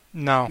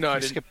 No, No, I I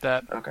didn't. skipped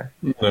that. Okay.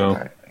 No. All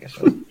right. I guess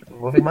I'm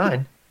moving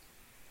mine.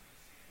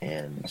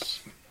 And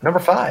number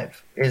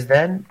 5 is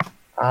then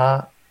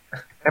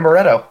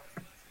amaretto.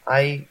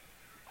 I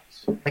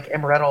like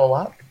amaretto a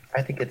lot.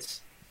 I think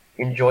it's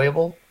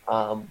enjoyable.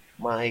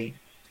 My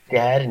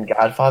dad and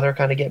godfather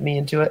kind of get me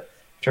into it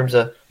in terms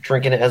of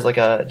drinking it as like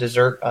a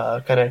dessert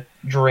kind of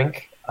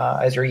drink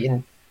as you're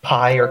eating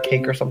pie or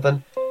cake or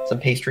something. Some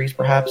pastries,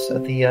 perhaps,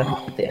 at the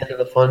end of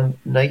the fun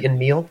night and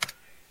meal.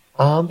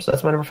 So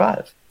that's my number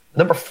 5.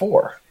 Number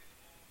 4.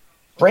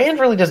 Brand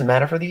really doesn't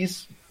matter for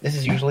these. This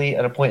is usually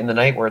at a point in the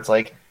night where it's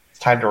like it's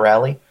time to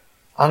rally.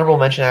 Honorable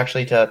mention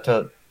actually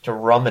to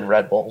rum and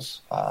Red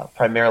Bulls,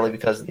 primarily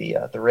because of the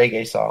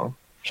reggae song.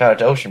 Shout out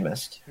to Ocean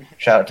Mist.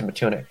 Shout out to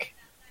Matunic.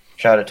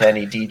 Shout out to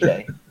any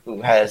DJ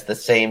who has the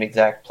same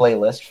exact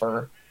playlist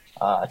for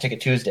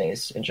Ticket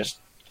Tuesdays and just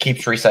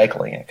keeps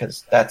recycling it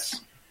because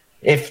that's,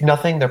 if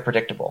nothing, they're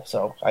predictable.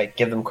 So I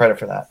give them credit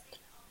for that.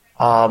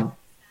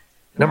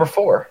 Number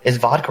 4 is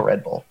vodka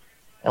Red Bull.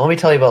 And let me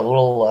tell you about a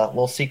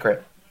little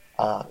secret.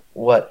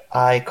 What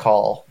I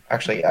call,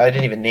 actually, I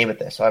didn't even name it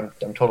this, so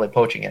I'm totally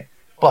poaching it.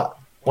 But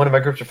one of my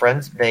groups of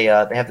friends, they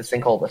have this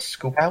thing called a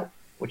scoop out,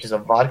 which is a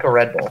vodka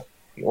Red Bull.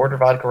 You order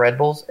vodka Red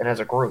Bulls, and as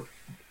a group,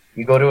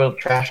 you go to a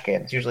trash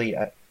can. It's usually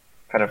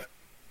kind of,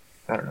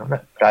 I don't know,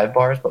 not dive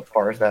bars, but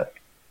bars that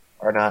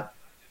are not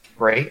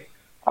great.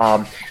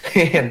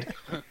 And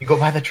you go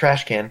by the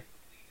trash can,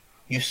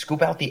 you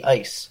scoop out the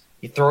ice,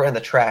 you throw it in the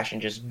trash,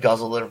 and just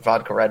guzzle it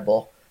vodka Red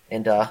Bull,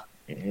 and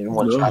in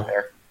one shot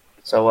there.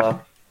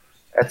 So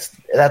that's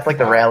like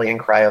the rallying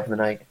cry of the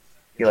night.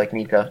 If you like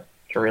me to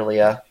really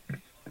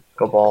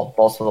go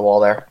balls to the wall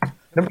there.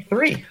 Number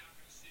 3,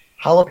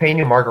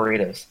 jalapeno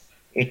margaritas.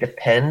 It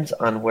depends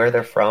on where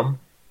they're from,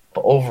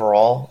 but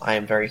overall, I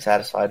am very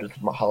satisfied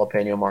with my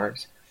jalapeno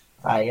margs.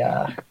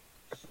 I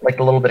like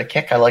a little bit of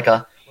kick. I like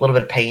a little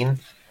bit of pain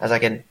as I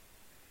can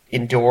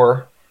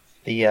endure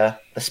the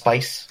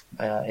spice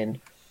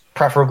and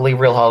preferably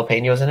real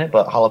jalapenos in it,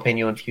 but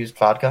jalapeno infused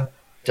vodka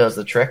does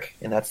the trick,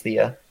 and that's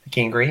the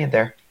key ingredient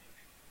there.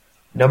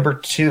 Number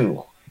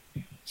 2,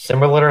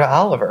 similar to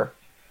Oliver,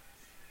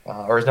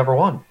 or is number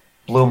 1,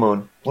 Blue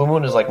Moon. Blue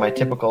Moon is like my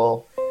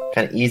typical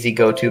kind of easy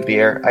go-to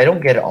beer. I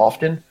don't get it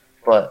often,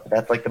 but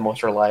that's like the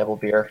most reliable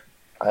beer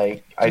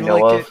I Do you know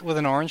like of. it with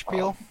an orange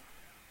peel?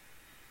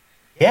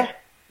 Yeah,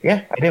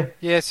 I do.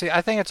 Yeah, see,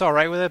 I think it's all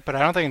right with it, but I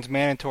don't think it's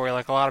mandatory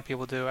like a lot of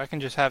people do. I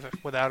can just have it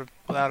without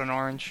an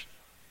orange.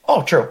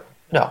 Oh, true.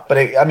 No, but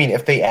I mean,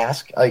 if they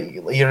ask, you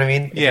know what I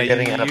mean? If Yeah, you're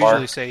getting you at a bar,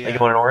 usually say, like, yeah. you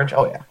want an orange?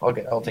 Oh, yeah.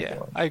 Okay, I'll take Yeah, the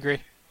orange. I agree.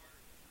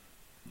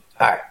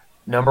 All right,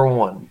 number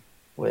 1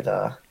 with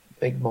a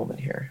big moment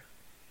here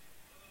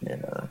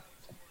in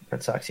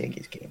Red Sox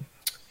Yankees game.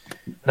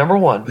 Number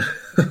 1,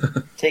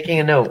 taking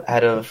a note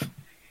out of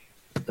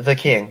the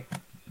King,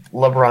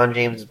 LeBron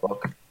James'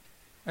 book,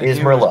 is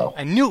Merlot.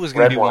 I knew it was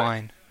going Red to be wine.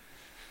 wine.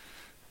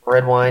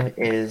 Red wine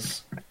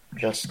is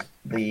just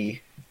I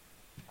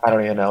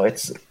don't even know,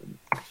 it's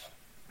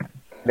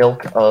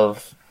milk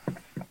of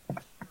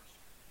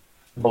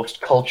most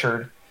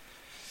cultured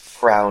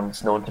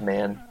grounds known to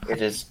man.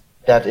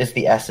 That is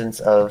the essence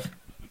of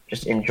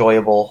just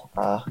enjoyable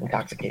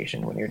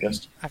intoxication when you're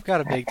just I've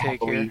got a big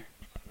take happily here.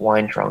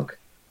 wine drunk.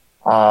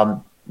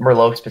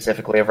 Merlot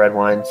specifically of red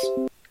wines.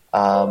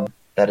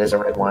 That is a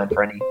red wine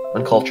for any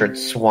uncultured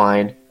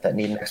swine that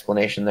need an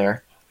explanation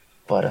there.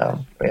 But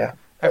yeah,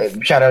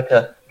 shout out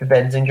to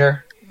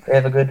Benzinger. They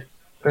have a good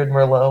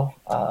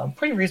Merlot.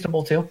 Pretty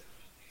reasonable too.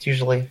 It's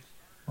usually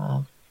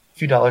a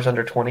few dollars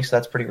under 20, so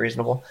that's pretty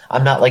reasonable.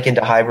 I'm not like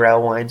into highbrow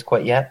wines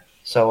quite yet,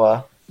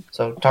 so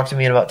talk to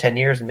me in about 10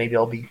 years, and maybe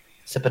I'll be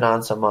sipping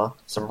on some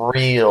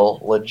real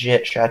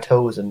legit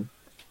chateaus and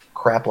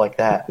crap like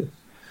that.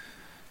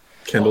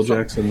 Kendall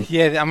Jackson.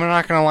 Yeah, I'm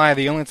not going to lie.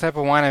 The only type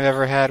of wine I've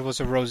ever had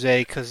was a rosé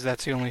because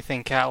that's the only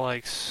thing Kat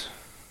likes.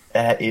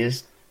 That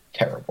is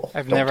terrible.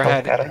 I've Don't never tell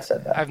had. Kat I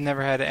said that. I've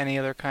never had any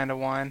other kind of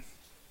wine.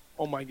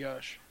 Oh my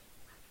gosh.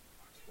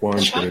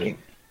 Wine's Shocking.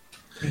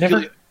 good.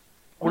 Never.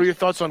 What are your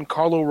thoughts on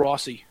Carlo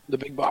Rossi, the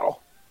big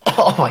bottle?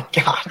 Oh my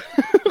god.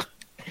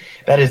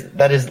 that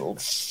is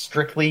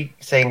strictly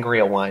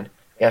sangria wine.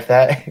 If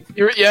that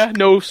Yeah,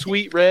 no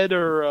sweet red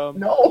or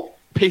no.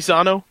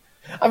 Paisano.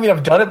 I mean,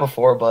 I've done it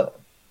before, but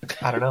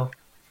I don't know.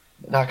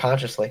 Not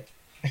consciously.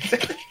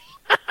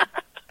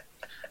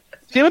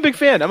 See, I'm a big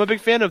fan. I'm a big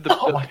fan of the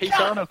Oh my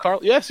Paisano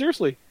Carlo. Yeah,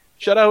 seriously.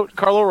 Shout out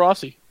Carlo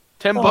Rossi.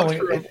 $10 Oh,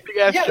 for a yeah. big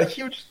ass Yeah, the jug.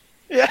 huge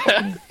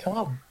Yeah,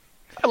 tub.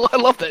 I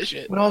love that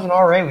shit. When I was in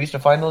RA, we used to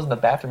find those in the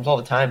bathrooms all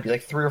the time. Be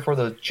like 3 or 4 of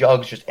those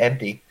jugs just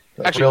empty.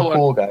 Like, Actually, real hold on.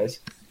 cool guys.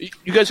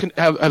 You guys can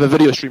have a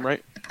video stream,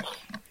 right?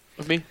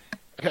 Of me?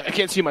 I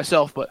can't see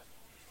myself, but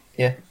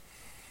Yeah.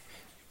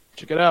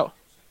 check it out.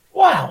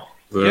 Wow.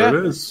 There Yeah.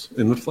 it is,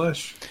 in the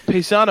flesh.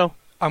 Paisano.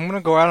 I'm going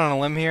to go out on a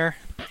limb here.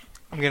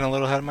 I'm getting a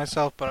little ahead of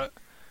myself, but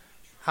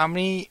How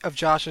many of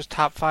Josh's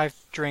top 5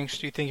 drinks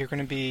do you think are going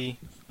to be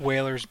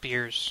Whalers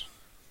beers?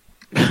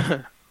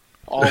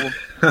 All of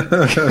them.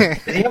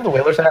 Did he have the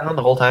Whalers hat on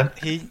the whole time?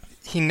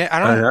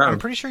 I'm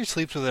pretty sure he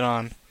sleeps with it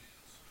on.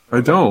 I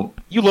don't.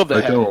 You love that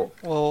I hat.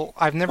 don't. Well,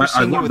 I've never I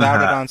seen you love the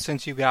without it hat. on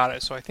since you got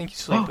it, so I think you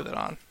sleep with it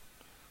on.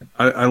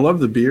 I love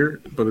the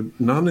beer, but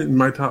none in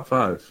my top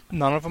 5.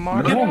 None of them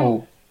are?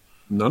 No.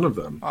 None of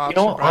them. Oh, You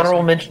know, surprising.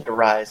 honorable mention to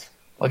Rise.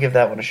 I'll give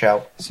that one a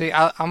shout. See,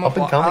 I Up and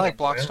I coming, like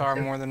man.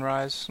 Blockstar more than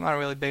Rise. I'm not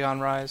really big on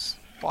Rise.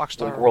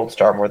 Blockstar. Like World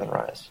Star more than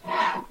Rise.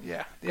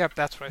 Yeah. Yep,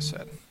 that's what I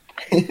said.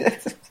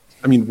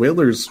 I mean,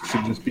 Whalers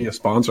should just be a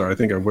sponsor. I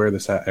think I wear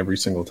this hat every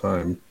single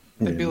time.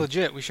 That'd be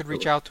legit. We should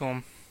reach out to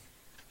him.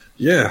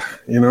 Yeah,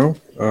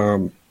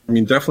 I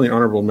mean, definitely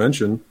honorable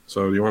mention.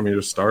 So, do you want me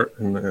to start?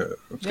 And let's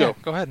Yeah, go.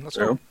 go ahead. Let's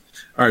You know? go.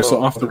 All right. So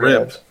Oh, off the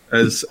rip,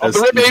 as Off the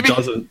rip, Steve baby!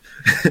 doesn't,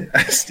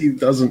 as Steve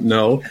doesn't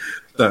know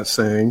that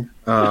saying,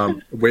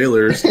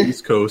 Whalers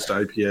East Coast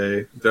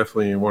IPA,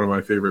 definitely one of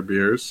my favorite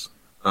beers.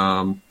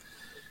 Another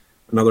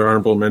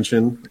honorable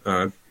mention,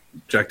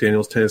 Jack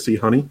Daniel's Tennessee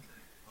Honey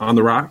on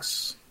the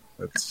rocks.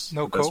 That's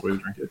No the best Coke? way to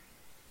drink it.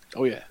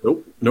 Oh yeah.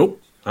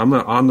 Nope. I'm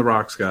an on the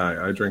rocks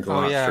guy. I drink a Oh,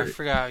 lot yeah, I straight.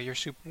 forgot. You're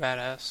super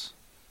badass.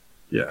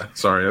 Yeah,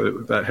 sorry.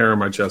 That hair on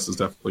my chest is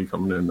definitely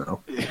coming in now.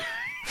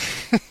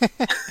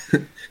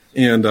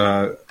 And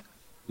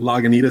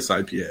Lagunitas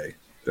IPA,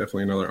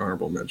 definitely another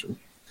honorable mention.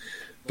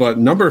 But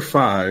number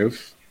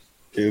 5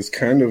 is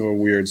kind of a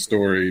weird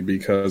story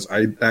because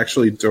I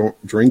actually don't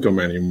drink them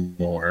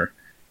anymore,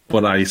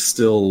 but I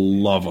still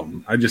love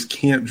them. I just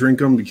can't drink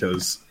them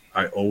because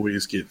I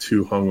always get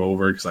too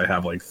hungover because I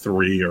have like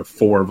 3 or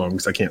 4 of them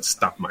because I can't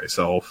stop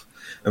myself.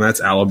 And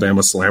that's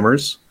Alabama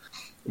Slammers,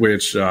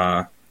 which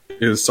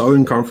is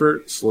Southern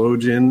Comfort, Slow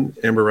Gin,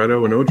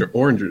 Amaretto,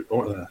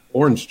 and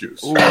orange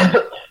juice.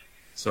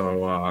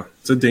 So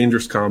it's a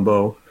dangerous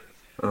combo.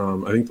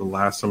 I think the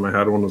last time I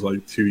had one was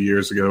like 2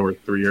 years ago or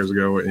 3 years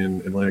ago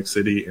in Atlantic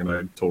City, and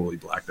I totally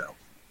blacked out.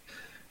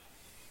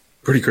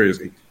 Pretty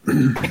crazy.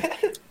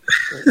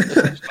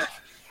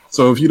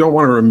 So if you don't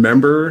want to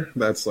remember,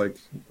 that's like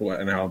what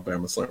an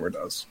Alabama Slammer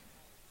does.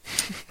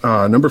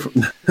 Number 4,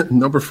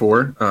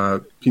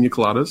 Pina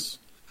Coladas.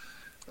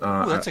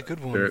 Ooh, that's a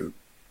good one.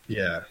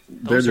 They're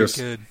Those are just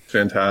good.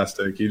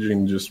 fantastic. You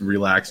can just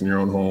relax in your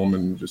own home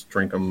and just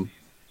drink them.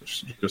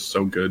 Just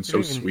so good, You so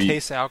don't even sweet.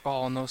 taste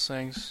alcohol in those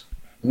things.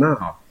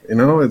 No,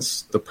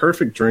 it's the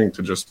perfect drink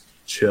to just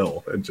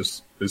chill. It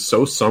just is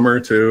so summer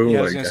too. Yeah,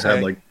 I was like gonna I had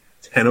say. like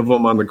 10 of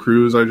them on the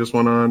cruise I just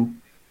went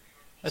on.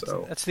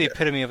 That's the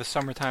epitome of a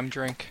summertime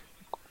drink.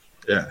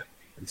 Yeah,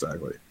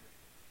 exactly.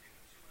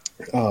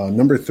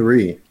 Number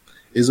 3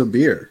 is a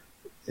beer.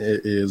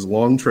 It is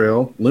Long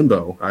Trail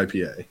Limbo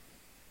IPA.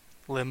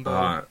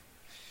 Limbo.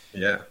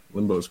 Yeah,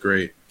 Limbo's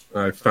great.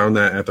 I found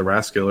that at the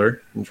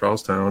Raskiller in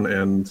Charlestown,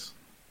 and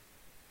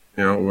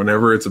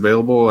whenever it's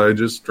available, I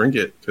just drink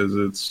it because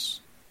it's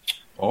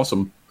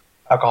awesome.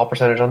 Alcohol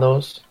percentage on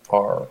those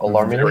are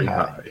alarmingly Very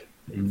high.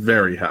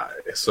 Very high.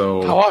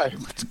 So How high?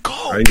 Let's go.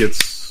 I think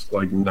it's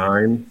like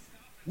 9.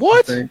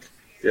 What? I think.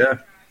 Yeah,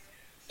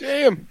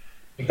 Damn.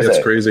 Because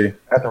it's crazy.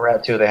 At the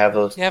Rat too, they have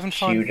those You having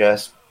fun? huge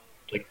ass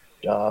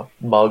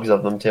mugs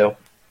of them too.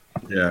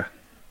 Yeah.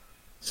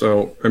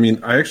 So, I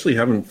mean, I actually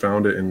haven't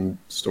found it in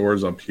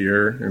stores up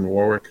here in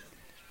Warwick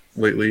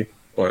lately,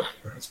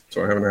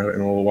 so I haven't had it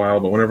in a little while.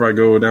 But whenever I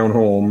go down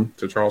home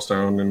to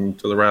Charlestown and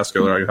to the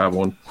Raskiller, I have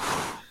one.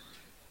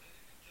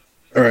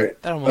 All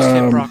right. That almost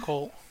hit Brock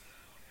Holt.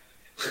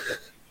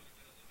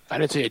 I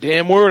didn't say a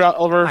damn word,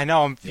 Oliver. I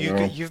know. You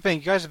No.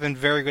 guys have been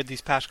very good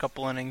these past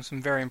couple innings.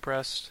 I'm very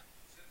impressed.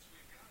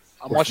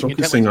 I'm We're watching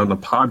focusing intently. on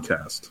the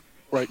podcast.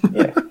 Right.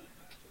 Yeah.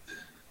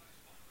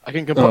 I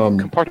can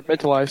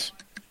compartmentalize.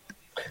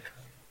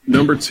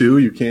 Number 2,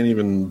 you can't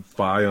even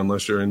buy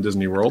unless you're in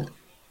Disney World,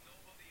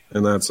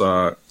 and that's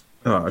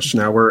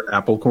Schnauer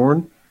Apple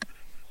Corn,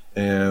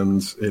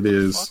 and it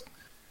is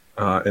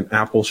an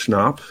apple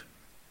schnapp.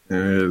 It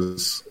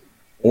is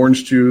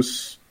orange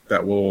juice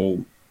that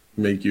will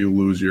make you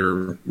lose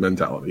your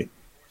mentality,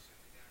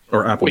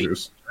 or apple Wait.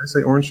 juice. Did I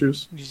say orange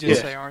juice? You did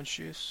Yeah. say orange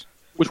juice.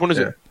 Which one is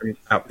Yeah, it? I mean,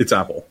 it's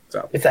apple. It's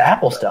apple. It's the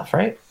Apple stuff,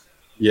 right?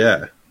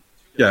 Yeah.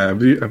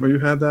 Have you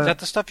had that? Is that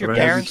the stuff your Have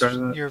I had you parents try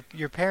that?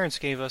 your parents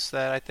gave us?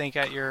 That I think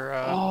at your.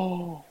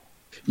 Oh.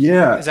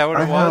 Yeah. Is that what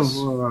I it was?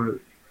 have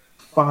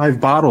 5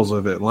 bottles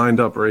of it lined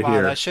up right Wow,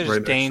 here. that shit is right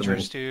next to me.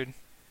 dangerous, dude.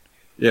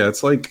 Yeah,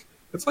 it's like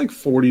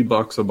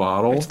 $40 a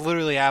bottle. It's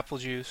literally apple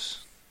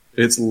juice.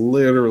 It's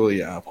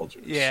literally apple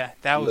juice. Yeah,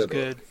 that was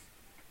Literally. good.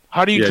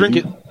 How do you Yeah, drink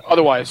you- it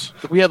otherwise?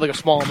 We had like a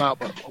small amount,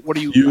 but how do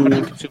you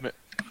consume it?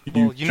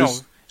 Well,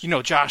 just-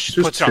 Josh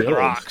just puts it on the chilled.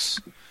 rocks.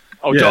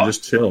 Oh, yeah, duh.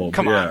 just chilled.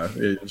 Come on.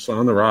 Yeah, it's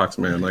on the rocks,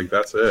 man. Like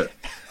that's it.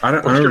 I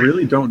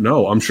really don't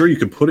know. I'm sure you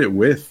could put it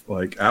with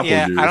like apple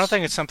Yeah, juice. I don't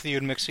think it's something you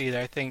would mix either.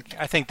 I think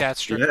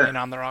that's strictly Yeah. an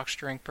on the rocks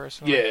drink,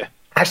 personally. Yeah.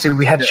 Actually,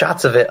 we had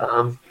shots of it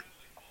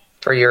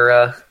for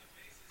your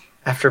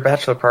after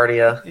bachelor party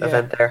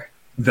event there.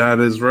 that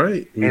is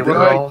right. And we were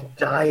all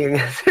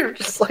dying. They were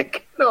just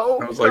like, no.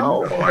 I was like,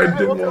 no, I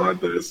didn't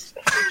want this.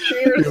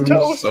 Cheers, I'm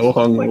toast. so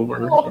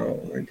hungover. Oh.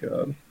 Oh my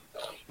god.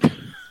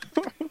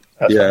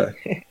 That's Yeah.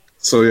 funny.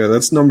 So yeah,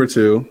 that's number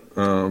 2.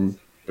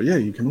 But yeah,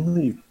 you can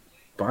only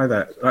buy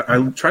that.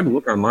 I tried to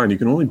look online. You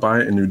can only buy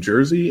it in New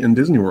Jersey and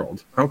Disney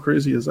World. How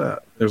crazy is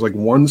that? There's like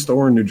one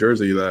store in New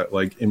Jersey that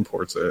like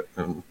imports it,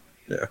 and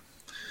yeah.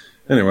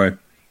 Anyway,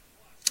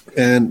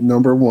 and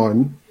number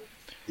 1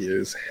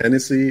 is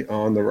Hennessy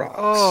on the Rocks.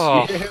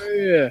 Oh,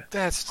 Yeah.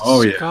 that's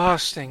Oh, yeah.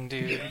 disgusting,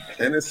 dude.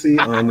 Hennessy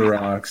on the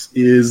Rocks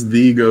is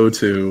the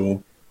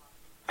go-to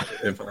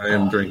if I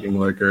am drinking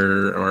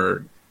liquor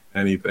or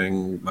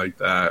anything like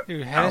that.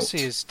 Dude, Hennessy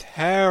out. is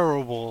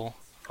terrible.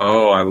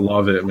 Oh, I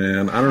love it,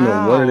 man. I don't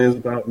know what it is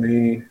about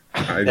me.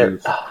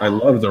 I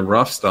love the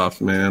rough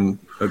stuff, man.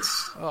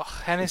 That's Oh,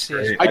 Hennessy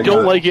great. is I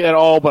don't like it at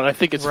all, but I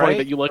think it's funny Right?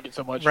 that you like it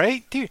so much.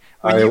 right, dude.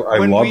 I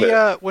When love we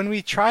it. when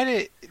we tried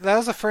it, that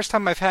was the first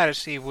time I've had it.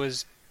 See,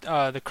 was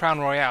the Crown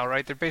Royale,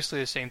 right? They're basically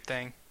the same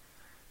thing.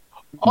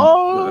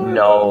 Oh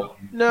No.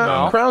 no,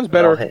 No. Crown's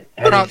better.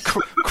 Crown,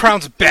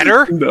 Crown's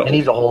better. No.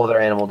 Henny's a whole other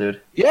animal,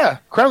 dude. Yeah,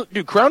 Crown,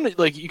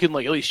 like you can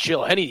like at least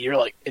chill. Henny, you're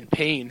like in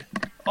pain.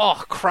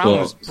 Oh, Crown Well,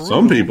 was brutal.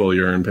 some people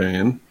you're in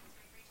pain.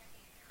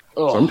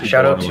 Oh, Some people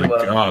Shout out are to,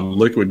 like, God,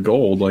 liquid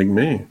gold like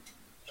me.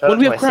 Shout When out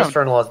we to have my Crown.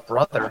 sister-in-law's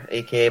brother,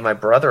 aka my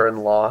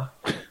brother-in-law,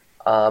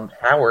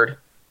 Howard.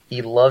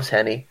 He loves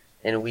Henny,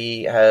 and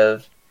we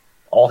have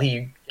all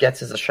he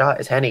gets is a shot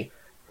is Henny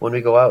when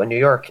we go out in New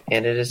York,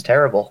 and it is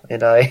terrible.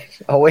 And I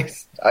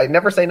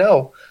never say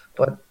no,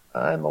 but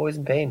I'm always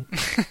in pain.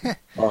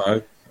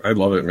 Oh, I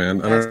love it,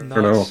 man. I That's don't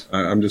know. nuts.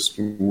 I'm just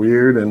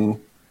weird, and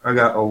I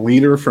got a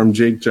liter from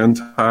Jake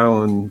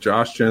Gentile and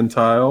Josh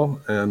Gentile,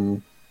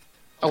 and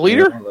a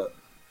leader?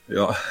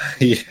 Yeah,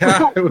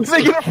 yeah. It Where'd was,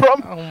 they get it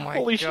from? Oh my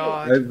Holy shit.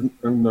 god.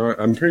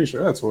 I'm pretty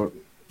sure that's what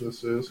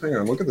this is. Hang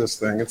on, look at this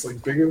thing. It's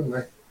like bigger than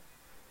my.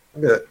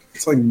 Look at it.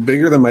 It's like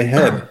bigger than my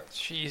head.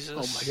 Jesus.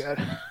 Oh my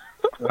god.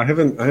 I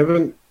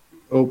haven't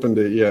opened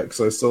it yet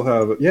because I still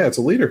have. Yeah, it's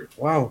a liter.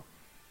 Wow.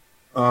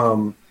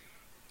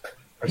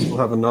 I still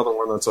have another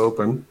one that's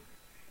open,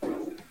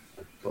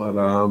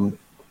 but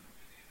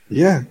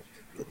yeah,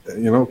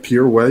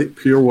 pure white,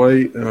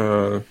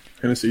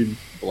 Hennessy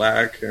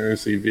Black,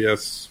 Hennessy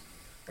VS.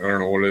 I don't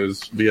know what it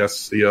is,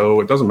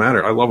 VSCO. It doesn't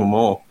matter. I love them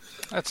all.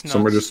 That's nuts.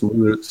 Some are just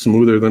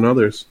smoother than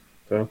others.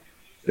 So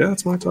yeah,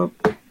 that's my top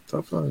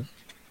 5.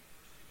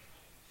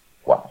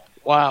 Wow.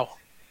 Wow.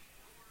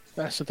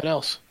 That's something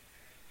else.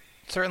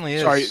 It certainly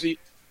is. Sorry,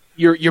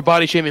 your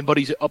body shaming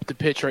buddy's up the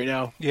pitch right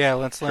now. Yeah,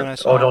 let's let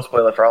us. Oh, don't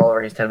spoil it for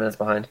Oliver. He's 10 minutes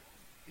behind.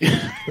 All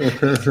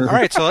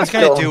right, so that's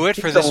gonna do it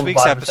for this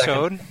week's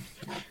episode.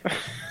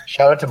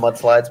 Shout out to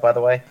mudslides, by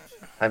the way.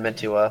 I meant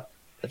to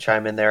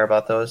chime in there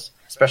about those,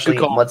 especially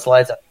Good call.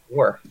 mudslides at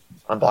 4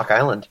 on Block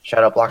Island.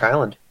 Shout out Block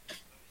Island.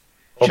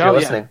 Hope Shout- you're yeah.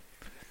 listening.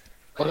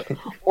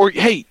 Or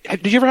hey,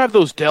 did you ever have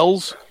those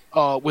Dells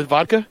with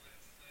vodka?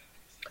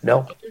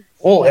 No.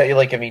 Well,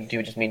 do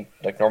you just mean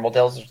like normal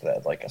Dells, or is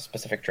that like a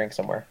specific drink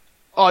somewhere?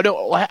 Oh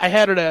no, I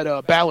had it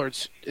at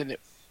Ballard's.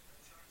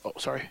 Oh,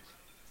 sorry.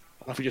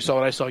 I don't know if you just saw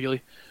what I saw,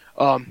 Gilly.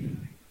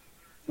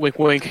 Wink,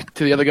 wink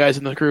to the other guys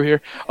in the crew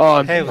here.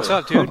 Hey, what's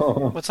up, dude?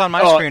 What's on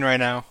my screen right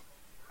now?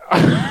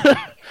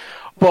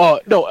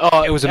 But no,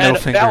 It was a at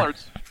middle finger.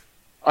 Ballard's.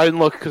 I didn't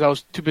look because I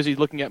was too busy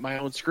looking at my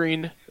own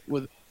screen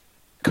with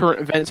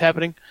current events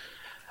happening.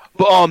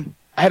 But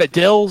I had a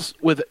Dells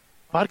with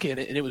vodka in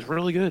it, and it was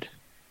really good.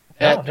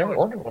 No, I've never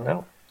ordered one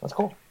now. That's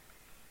cool.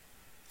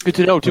 Good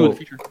to know too. In Well,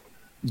 the future.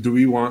 Do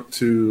we want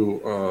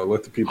to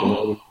let the people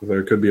know that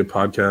there could be a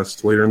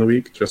podcast later in the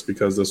week just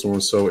because this one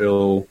was so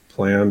ill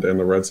planned and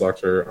the Red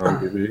Sox are on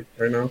TV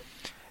right now?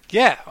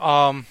 Yeah,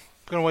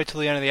 gonna wait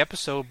till the end of the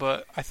episode,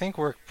 but I think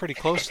we're pretty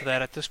close to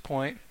that at this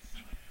point.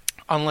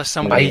 Unless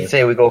somebody, I'd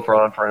say we go for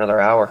another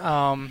hour.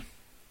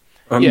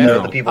 Yeah,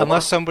 no. The people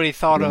unless somebody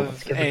thought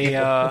of Give the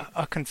people-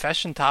 a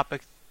confession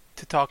topic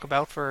to talk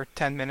about for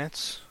 10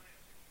 minutes.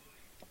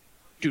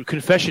 Dude,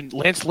 confession.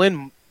 Lance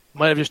Lynn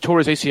might have just tore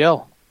his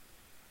ACL.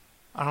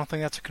 I don't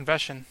think that's a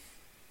confession.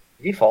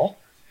 Did he fall?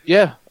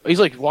 Yeah, he's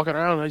like walking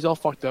around and he's all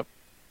fucked up.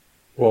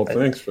 Well,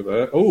 thanks for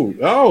that. Oh,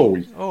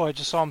 Oh, I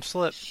just saw him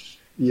slip.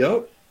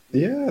 yep.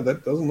 Yeah,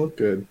 that doesn't look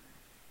good.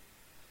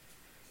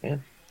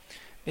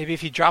 Maybe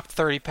if he dropped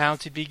 30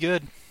 pounds, he'd be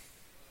good.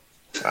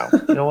 Wow.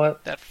 You know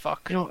what? That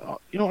fuck. You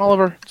know,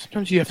 Oliver.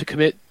 Sometimes you have to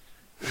commit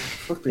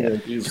Fuck the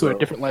Yankees, to a though.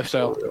 different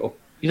lifestyle. For real.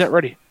 He's not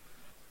ready.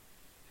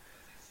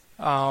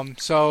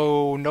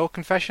 So no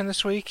confession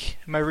this week.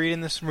 Am I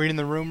reading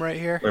the room right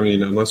here? I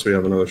mean, unless we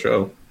have another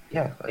show.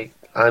 Yeah,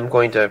 I'm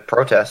going to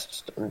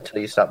protest until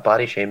you stop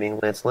body shaming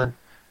Lance Lynn.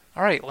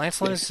 All right,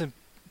 Lance Lynn is a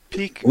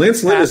peak.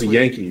 Lance Lynn is a athlete.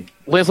 Yankee.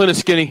 Lance Lynn is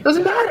skinny.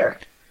 Doesn't matter.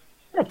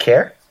 I don't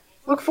care.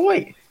 Luke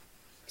Voigt.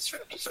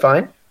 He's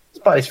fine.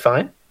 His body's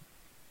fine.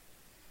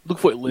 Luke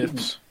Voigt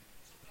lives.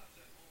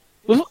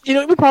 You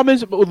know, the problem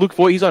is with Luke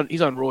Voigt, he's on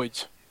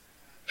roids.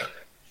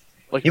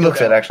 Like He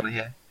looks it, actually,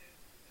 yeah.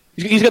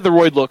 He's got the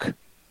roid look.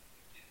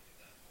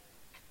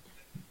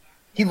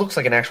 He looks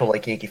like an actual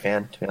Yankee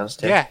fan, to be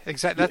honest. Too. Yeah,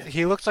 exactly.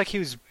 He looks like he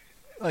was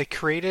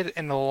created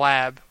in the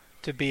lab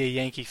to be a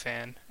Yankee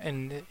fan,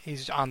 and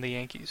he's on the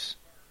Yankees.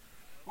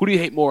 Who do you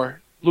hate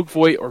more, Luke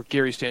Voigt or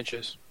Gary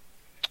Sanchez?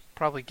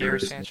 Probably Gary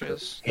Gary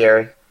Sanchez.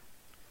 Gary.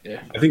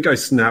 Yeah. I think I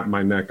snapped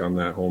my neck on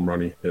that home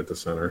run he hit the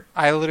center.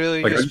 I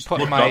literally Like, I just just put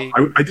looked my.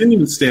 up. I didn't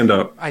even stand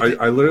up. I did-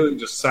 I literally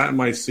just sat in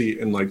my seat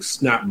and like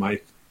snapped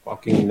my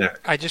fucking neck.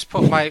 I just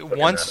put my Looking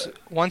once at it.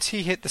 once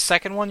he hit the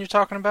second one you're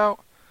talking about.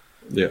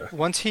 Yeah.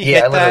 Once he Yeah, I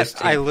hit literally that,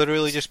 stayed- I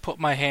literally just put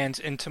my hands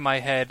into my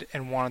head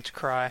and wanted to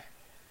cry.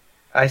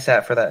 I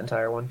sat for that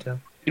entire one too.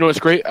 You know what's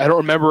great? I don't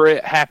remember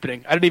it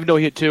happening. I didn't even know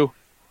he hit 2.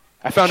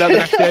 I found out the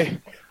next day.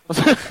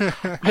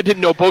 I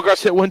didn't know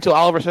Bogarts hit 1 until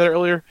Oliver said it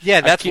earlier.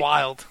 Yeah, that's can't-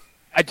 wild.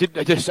 I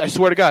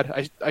swear to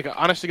God.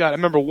 Honest to God, I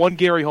remember one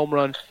Gary home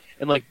run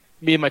and like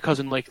me and my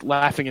cousin like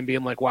laughing and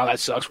being like, "Wow, that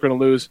sucks. We're gonna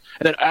lose."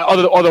 And then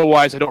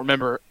otherwise, I don't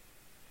remember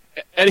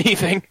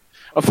anything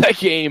of that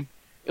game.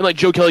 And like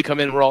Joe Kelly come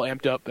in and we're all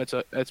amped up. That's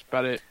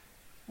about it.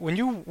 When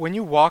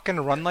you walk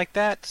and run like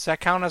that, does that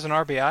count as an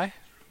RBI?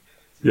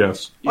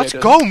 Yes. Yeah, Let's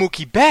it go,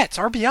 Mookie Betts.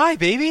 RBI,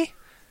 baby.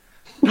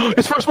 does.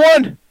 It's first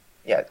one.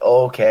 Yeah.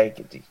 Okay.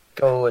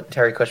 Go with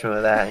Terry Cushman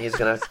with that. He's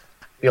gonna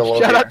feel a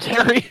little. Shout better.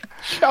 out Terry.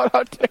 Shout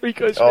out Terry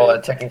Cushman. Oh,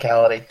 a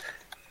technicality.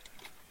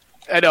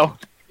 I know.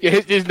 Yeah,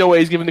 there's no way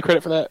he's giving the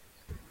credit for that.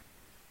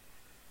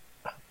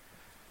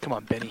 Come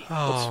on, Benny.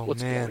 Oh,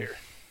 Let's man. go here.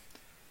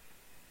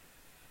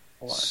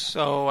 Hold on.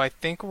 So I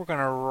think we're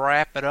gonna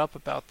wrap it up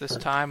about this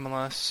time,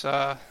 unless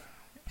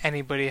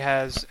anybody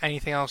has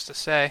anything else to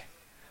say.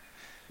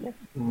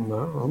 No,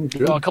 I'm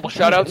good. A couple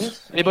shout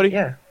outs. Anybody?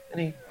 Yeah.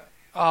 Any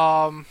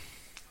Um,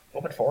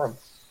 open forum.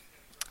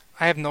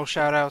 I have no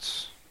shout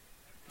outs.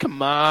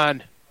 Come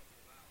on.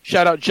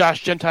 Shout out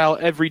Josh Gentile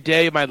every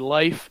day of my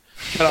life.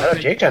 Shout out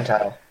Jake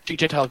Gentile. Jake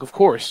Gentile, of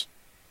course.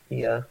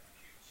 He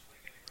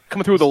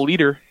Coming through with a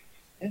leader.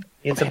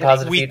 he had some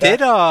positive We feedback.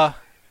 did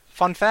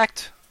fun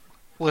fact,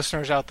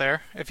 listeners out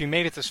there, if you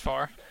made it this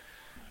far,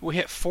 we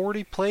hit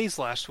 40 plays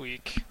last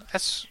week.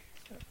 That's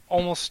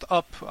almost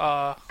up.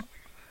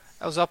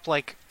 That was up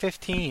like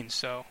 15.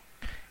 So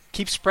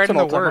keep spreading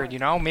the That's an all-time word. high. You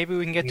know, maybe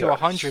we can get We to are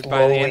 100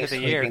 by the end of the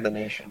slowly year. sweeping the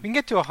nation. We can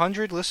get to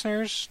 100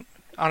 listeners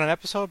on an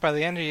episode by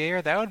the end of the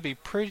year. That would be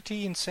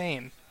pretty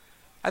insane.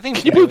 I think.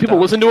 Can you believe people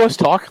listen to us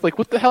talk? Like,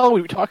 what the hell are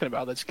we talking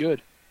about? That's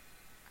good.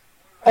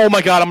 Oh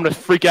my god, I'm gonna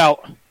freak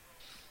out. I'm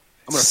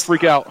gonna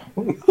freak out.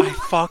 I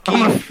fucking.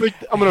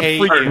 I'm gonna hate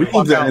freak All right, we the need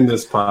fuck to out. end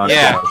this podcast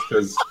Yeah.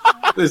 because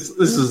this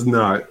is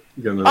not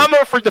gonna. I'm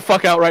gonna freak the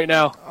fuck out right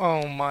now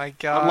Oh my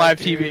god. on live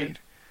dude. TV,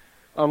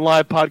 on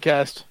live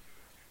podcast.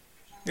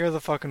 You're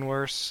the fucking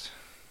worst.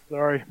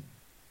 Sorry.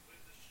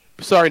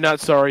 Sorry, not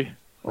sorry.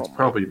 It's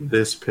probably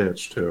this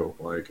pitch too.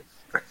 Like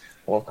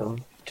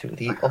Welcome to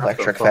the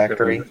Electric the fucking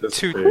Factory.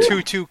 anticipate.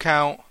 2-2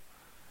 count.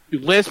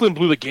 Dude, Lance Lynn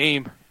blew the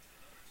game.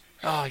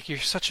 Oh, you're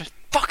such a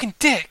fucking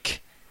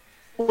dick.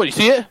 What, you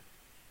see it?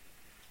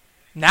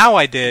 Now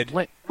I did.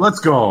 Let's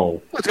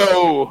go. Let's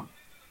go.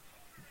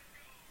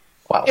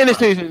 Wow. In the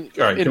season.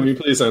 All right, can we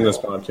please end this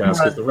podcast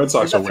because the Red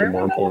Sox are way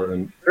more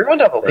important. 3-1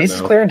 double. Right Bases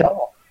now. clear and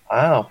double.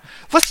 Wow.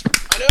 Let's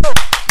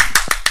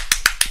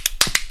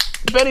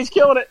Benny's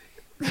killing it.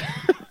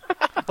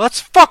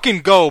 let's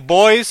fucking go,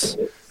 boys.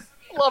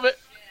 Love it.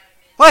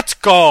 Let's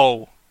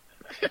go.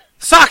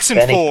 Sox in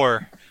Benny.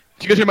 4.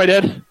 Did you guys hear my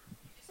dad?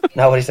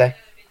 Now what do you say?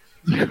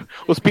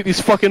 Let's beat these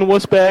fucking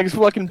wuss bags,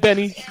 fucking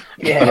Benny.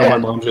 I know my Yeah.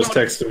 mom just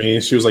texted me.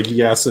 She was like,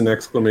 "Yes!" an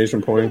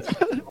exclamation point.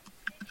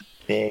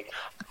 Big.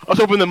 I was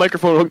hoping the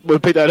microphone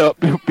would pick that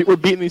up. We're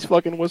beating these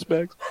fucking wuss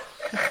bags.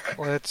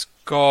 Let's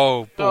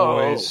go,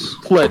 boys.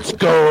 Let's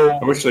go.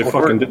 I wish they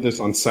fucking did this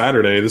on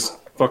Saturday. This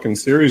fucking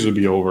series would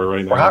be over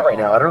right now. We're hot right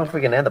now. I don't know if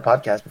we can end the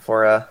podcast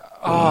before.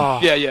 Oh,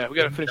 Yeah, we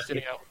gotta finish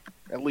sitting out.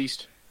 At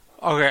least.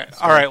 okay.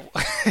 All right.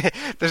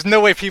 There's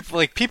no way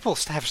people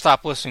have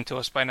stopped listening to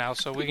us by now,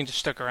 so we can just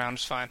stick around.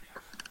 It's fine.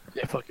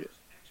 Yeah, fuck it.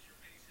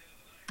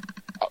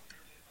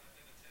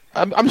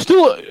 I'm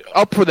still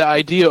up for the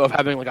idea of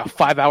having like a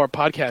 5-hour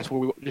podcast where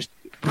we just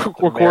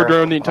record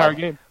during the entire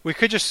game. We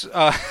could just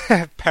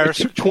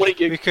Periscope. 20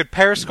 gigs. We could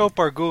Periscope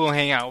or Google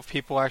Hangout if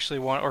people actually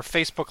want, or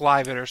Facebook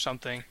Live it or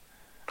something.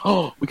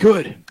 Oh, we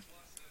could.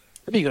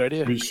 That'd be a good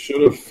idea. We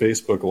should have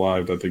Facebook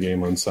Lived at the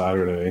game on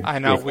Saturday. I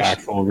know, with we should-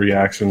 actual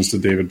reactions to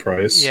David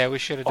Price. Yeah, we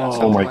should have done Oh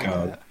something my like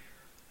God.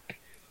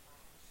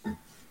 that.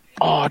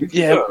 Oh,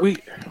 yeah, we.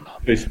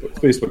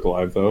 Facebook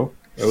Live though.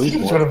 At least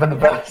Would one. have been the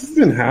best. You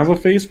even have a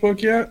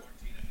Facebook yet?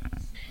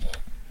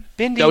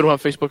 Bindi, Yeah, we don't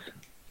have Facebook.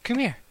 come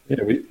here. Yeah,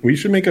 we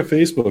should make a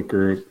Facebook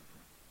group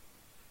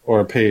or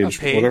a page,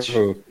 A page.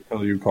 whatever the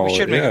hell you call We it.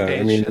 should make yeah, a page.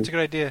 I mean, That's a good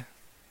idea.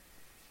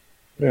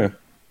 yeah,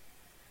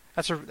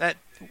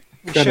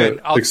 We gotta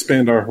should.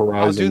 expand our I'll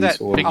horizons. do that.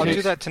 a little I'll bit.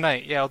 do that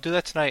tonight. Yeah, I'll do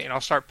that tonight, and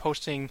I'll start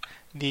posting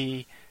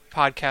the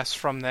podcast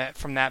from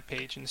that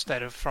page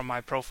instead of from my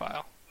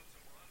profile.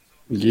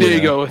 Yeah. There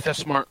you go. That's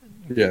smart.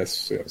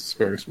 Yes,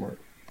 very smart.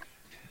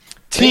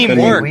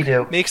 Teamwork we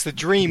do. makes the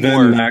dream Then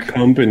work. that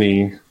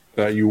company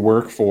that you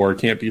work for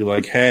can't be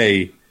like,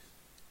 hey.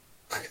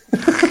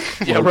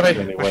 Yeah, Well, right.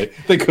 Anyway,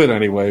 they could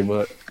anyway,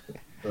 but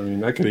I mean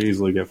that could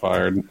easily get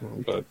fired.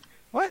 But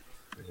What?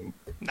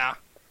 Nah.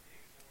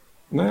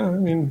 No, I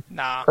mean,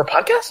 Nah, For a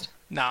podcast?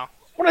 no.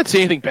 We're not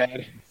saying anything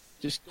bad.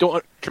 Just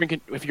don't drink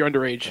it if you're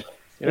underage.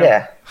 You know?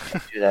 Yeah.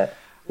 Do that.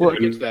 We're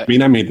against that.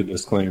 I made the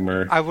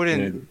disclaimer. I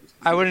wouldn't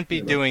be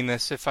You know. doing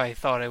this if I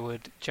thought it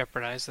would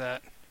jeopardize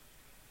that.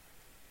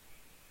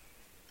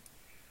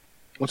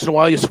 Once in a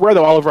while you swear,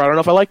 though, Oliver. I don't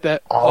know if I like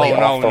that. Ollie Oh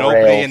no, off the nobody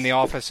rails. in the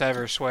office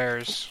ever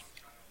swears.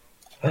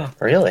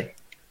 Really?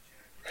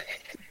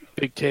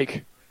 Big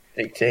take.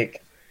 Big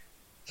take.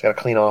 He's got a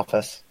clean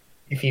office.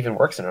 If he even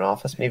works in an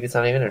office, maybe it's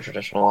not even a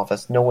traditional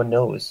office. No one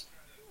knows.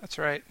 That's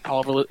right.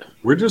 Oliver.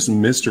 We're just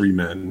mystery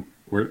men.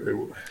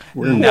 We're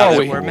Now that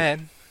wait. we're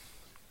men,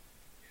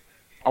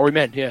 Are we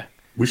men? Yeah.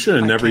 We should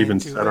have I never can't even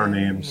do said our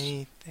names.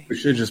 anything. We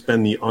should have just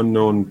been the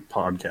unknown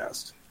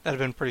podcast. That'd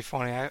have been pretty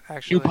funny,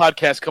 actually. New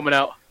podcast coming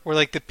out. We're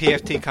like the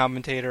PFT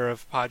commentator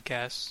of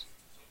podcasts.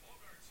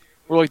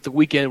 We're like The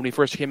Weeknd when he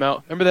first came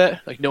out. Remember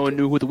that? Like no one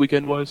knew who The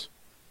Weeknd was.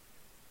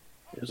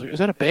 It was like, is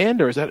that a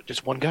band or is that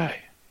just one guy?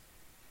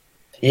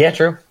 Yeah,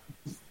 true.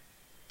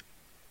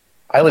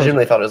 I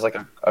legitimately thought it was like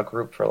a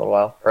group for a little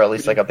while, or at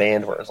least like a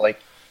band where it was like,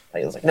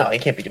 no, he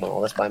can't be doing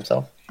all this by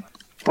himself.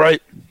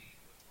 Right.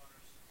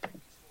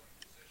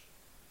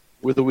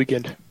 We're The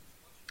Weeknd.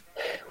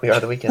 We are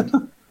the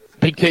weekend.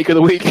 Big take of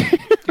the week.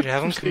 Dude,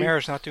 Alvin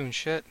Kamara's not doing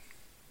shit.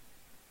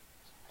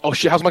 Oh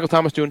shit! How's Michael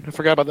Thomas doing? I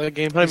forgot about that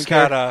game. I don't He's even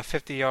care. got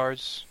 50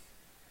 yards.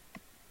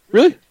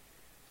 Really?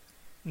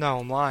 No,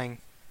 I'm lying.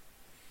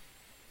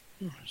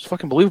 It's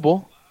fucking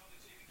believable.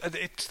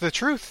 It's the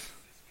truth.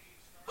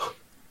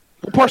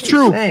 What part's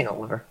true? Dang,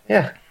 Oliver.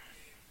 Yeah.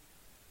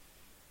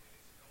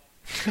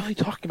 What are you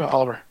talking about,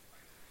 Oliver?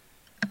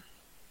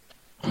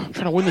 I'm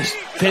trying to win this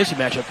fantasy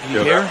matchup. Do you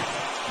Yo, care?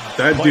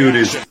 That dude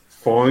is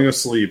falling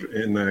asleep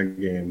in that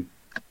game.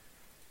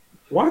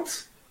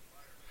 What?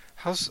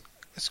 Has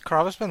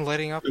Carabas been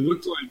lighting up? It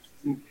looked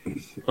like.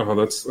 Oh,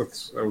 that's.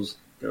 I was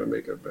gonna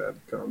make a bad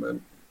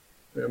comment.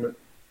 Damn it!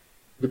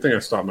 Good thing I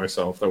stopped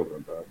myself. That would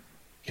have been bad.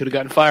 Could have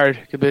gotten fired.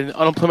 Could have been an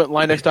unemployment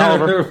line next to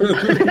Oliver.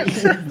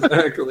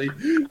 Exactly.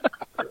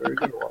 I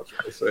didn't watch what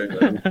I was saying.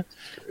 Man.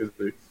 It's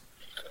crazy.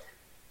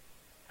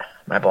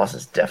 My boss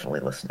is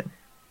definitely listening.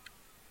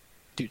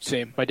 Dude,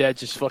 same. My dad's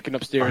just fucking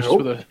upstairs I hope-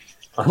 with a.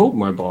 I hope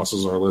my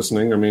bosses are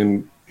listening. I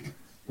mean,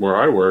 where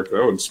I work,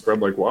 that would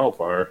spread like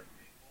wildfire.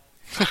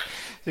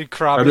 Dude,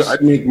 Carabas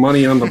I'd make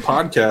money on the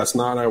podcast,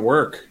 not at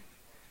work.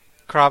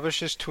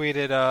 just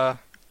tweeted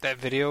that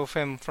video of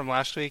him from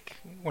last week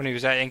when he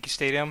was at Yankee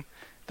Stadium.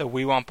 The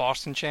 "We Want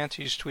Boston" chants.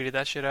 He just tweeted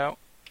that shit out.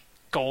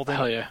 Golden.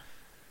 Hell yeah.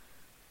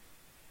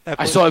 That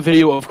I was- saw a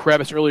video of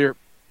Kravis earlier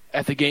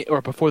at the game,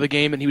 or before the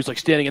game, and he was like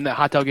standing in that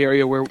hot dog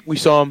area where we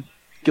saw him,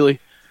 Gilly.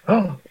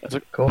 Oh, I was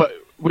like, Cool. But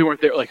we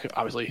weren't there, like,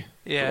 obviously.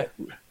 Yeah.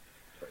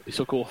 He's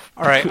so cool.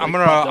 All right, I'm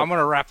Popped up.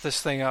 gonna wrap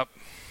this thing up.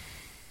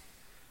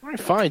 All right,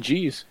 fine,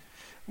 jeez.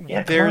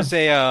 yeah. There's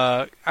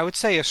I would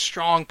say a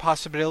strong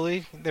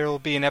possibility there will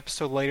be an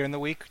episode later in the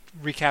week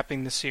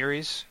recapping the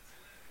series.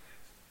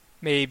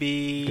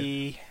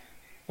 Maybe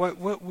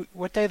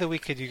what day of the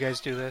week could you guys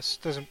do this?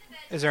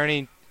 Is there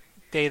any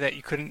day that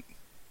you couldn't?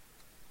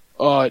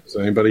 Does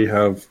anybody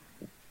have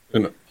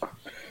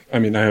I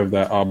mean, I have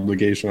that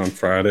obligation on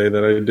Friday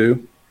that I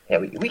do. Yeah,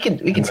 we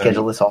can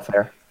schedule this off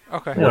air.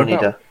 Okay. We don't need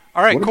to.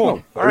 All right, what cool.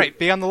 about- All right,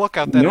 be on the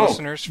lookout then,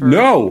 listeners. For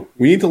No,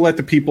 we need to let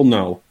the people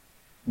know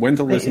when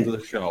to listen to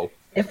the show.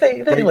 If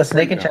they Wait, listen,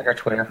 they wait can now. check our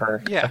Twitter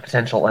for Yeah. a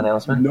potential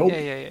announcement. Nope.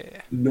 Yeah.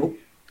 Nope.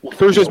 Well,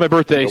 Thursday's my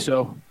birthday, so.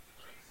 All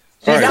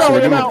right, so we're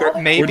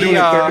doing, Maybe, we're doing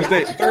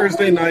it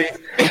Thursday night.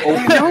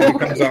 Opening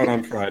comes out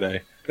on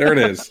Friday. There it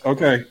is.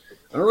 Okay.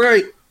 All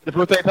right. The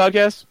birthday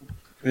podcast?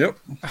 Yep.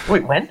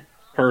 Wait, when?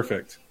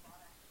 Perfect.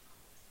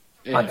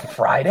 On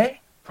Friday?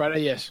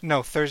 Friday, yes.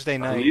 No, Thursday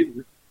night.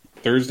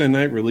 Thursday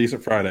night, release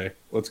it Friday.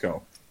 Let's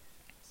go.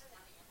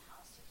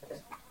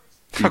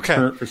 Okay.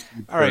 Turnt for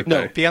Steve's All right,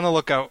 birthday. be on the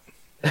lookout.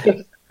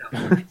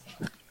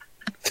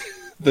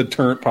 The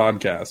Turnt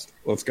podcast.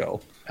 Let's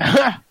go.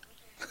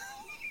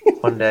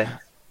 One day.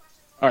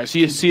 All right, see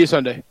you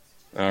Sunday.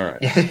 All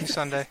right.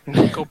 Sunday.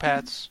 Go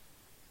Pats.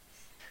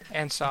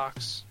 And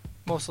Sox.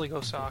 Mostly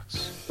go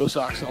Sox. Go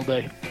Sox all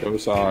day. Go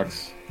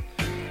Sox.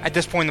 At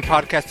this point, the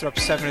podcast are up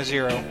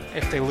 7-0.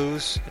 If they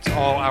lose, it's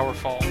all our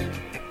fault.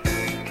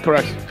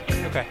 Correct.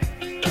 Okay.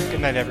 Good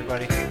night,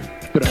 everybody.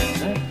 Good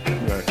night.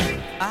 Right.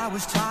 I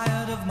was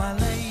tired of my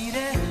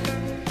lady.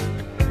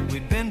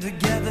 We'd been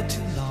together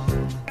too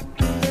long.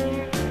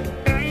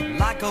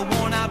 Like a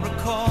worn out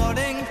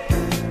recording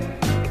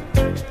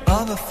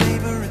of a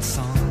favorite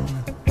song.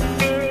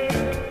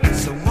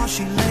 So while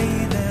she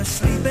lay there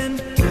sleeping,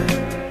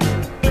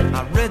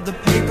 I read the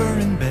paper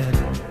in bed.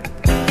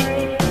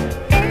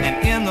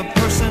 And in the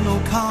personal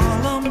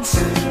columns,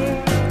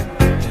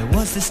 there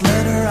was this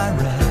letter I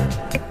read.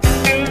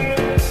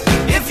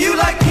 If you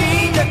like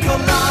pina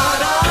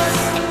coladas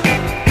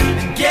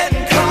and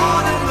getting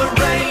caught in the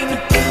rain,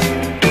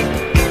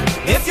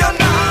 if you're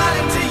not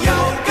into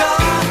yoga,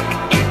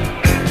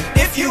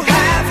 if you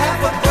have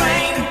half a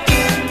brain,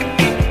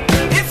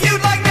 if you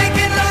like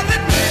making love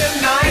at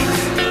midnight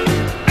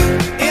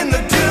in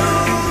the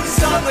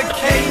dunes on the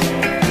Cape,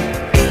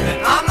 then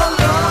I'm the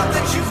love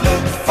that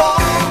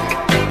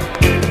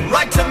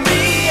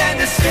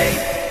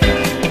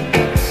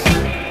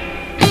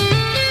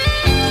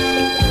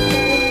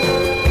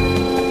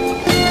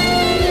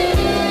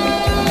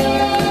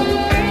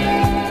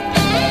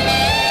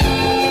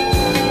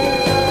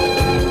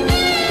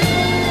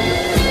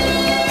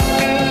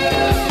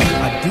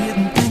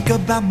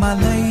about my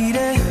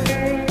lady.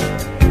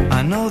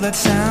 I know that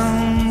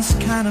sounds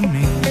kind of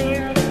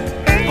mean,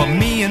 but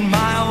me and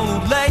my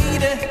old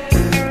lady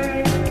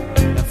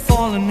have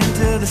fallen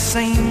into the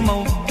same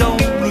old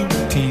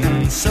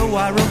routine. So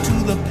I wrote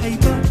to the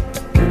paper,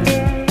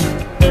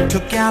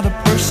 took out a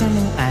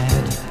personal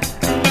ad,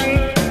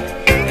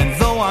 and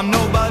though I'm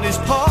nobody's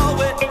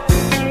poet,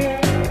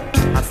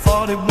 I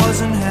thought it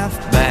wasn't half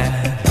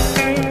bad.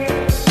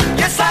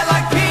 Yes, I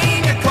like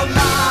pina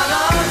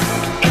coladas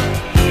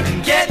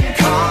and getting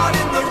caught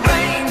in the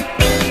rain.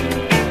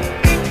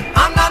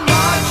 I'm not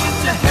much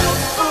into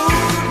health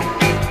food,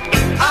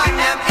 I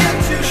am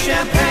into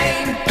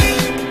champagne.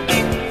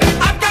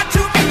 I've got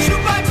to meet you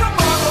by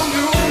tomorrow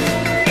noon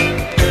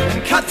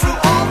and cut through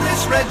all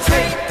this red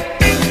tape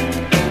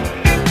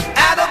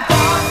at a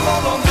bar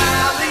full of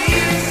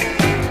valleys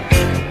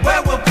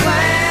where we'll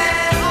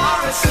plan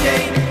our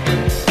escape.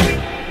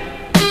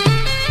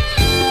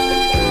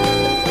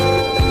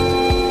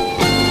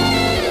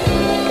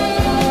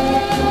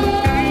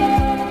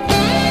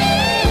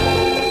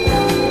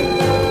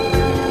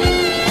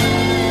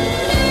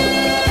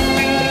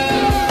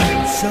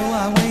 So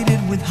I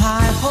waited with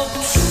high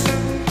hopes,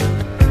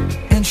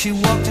 and she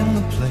walked in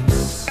the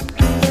place.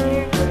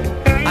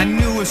 I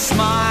knew her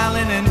smile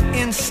in an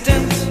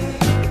instant,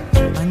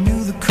 I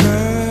knew the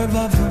curve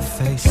of her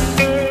face.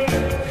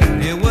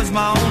 It was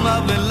my own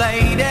lovely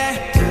lady,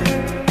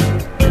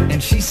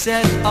 and she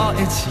said, oh,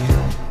 it's you.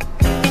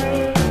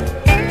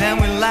 Then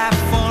we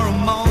laughed for a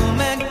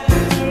moment,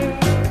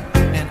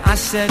 and I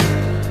said,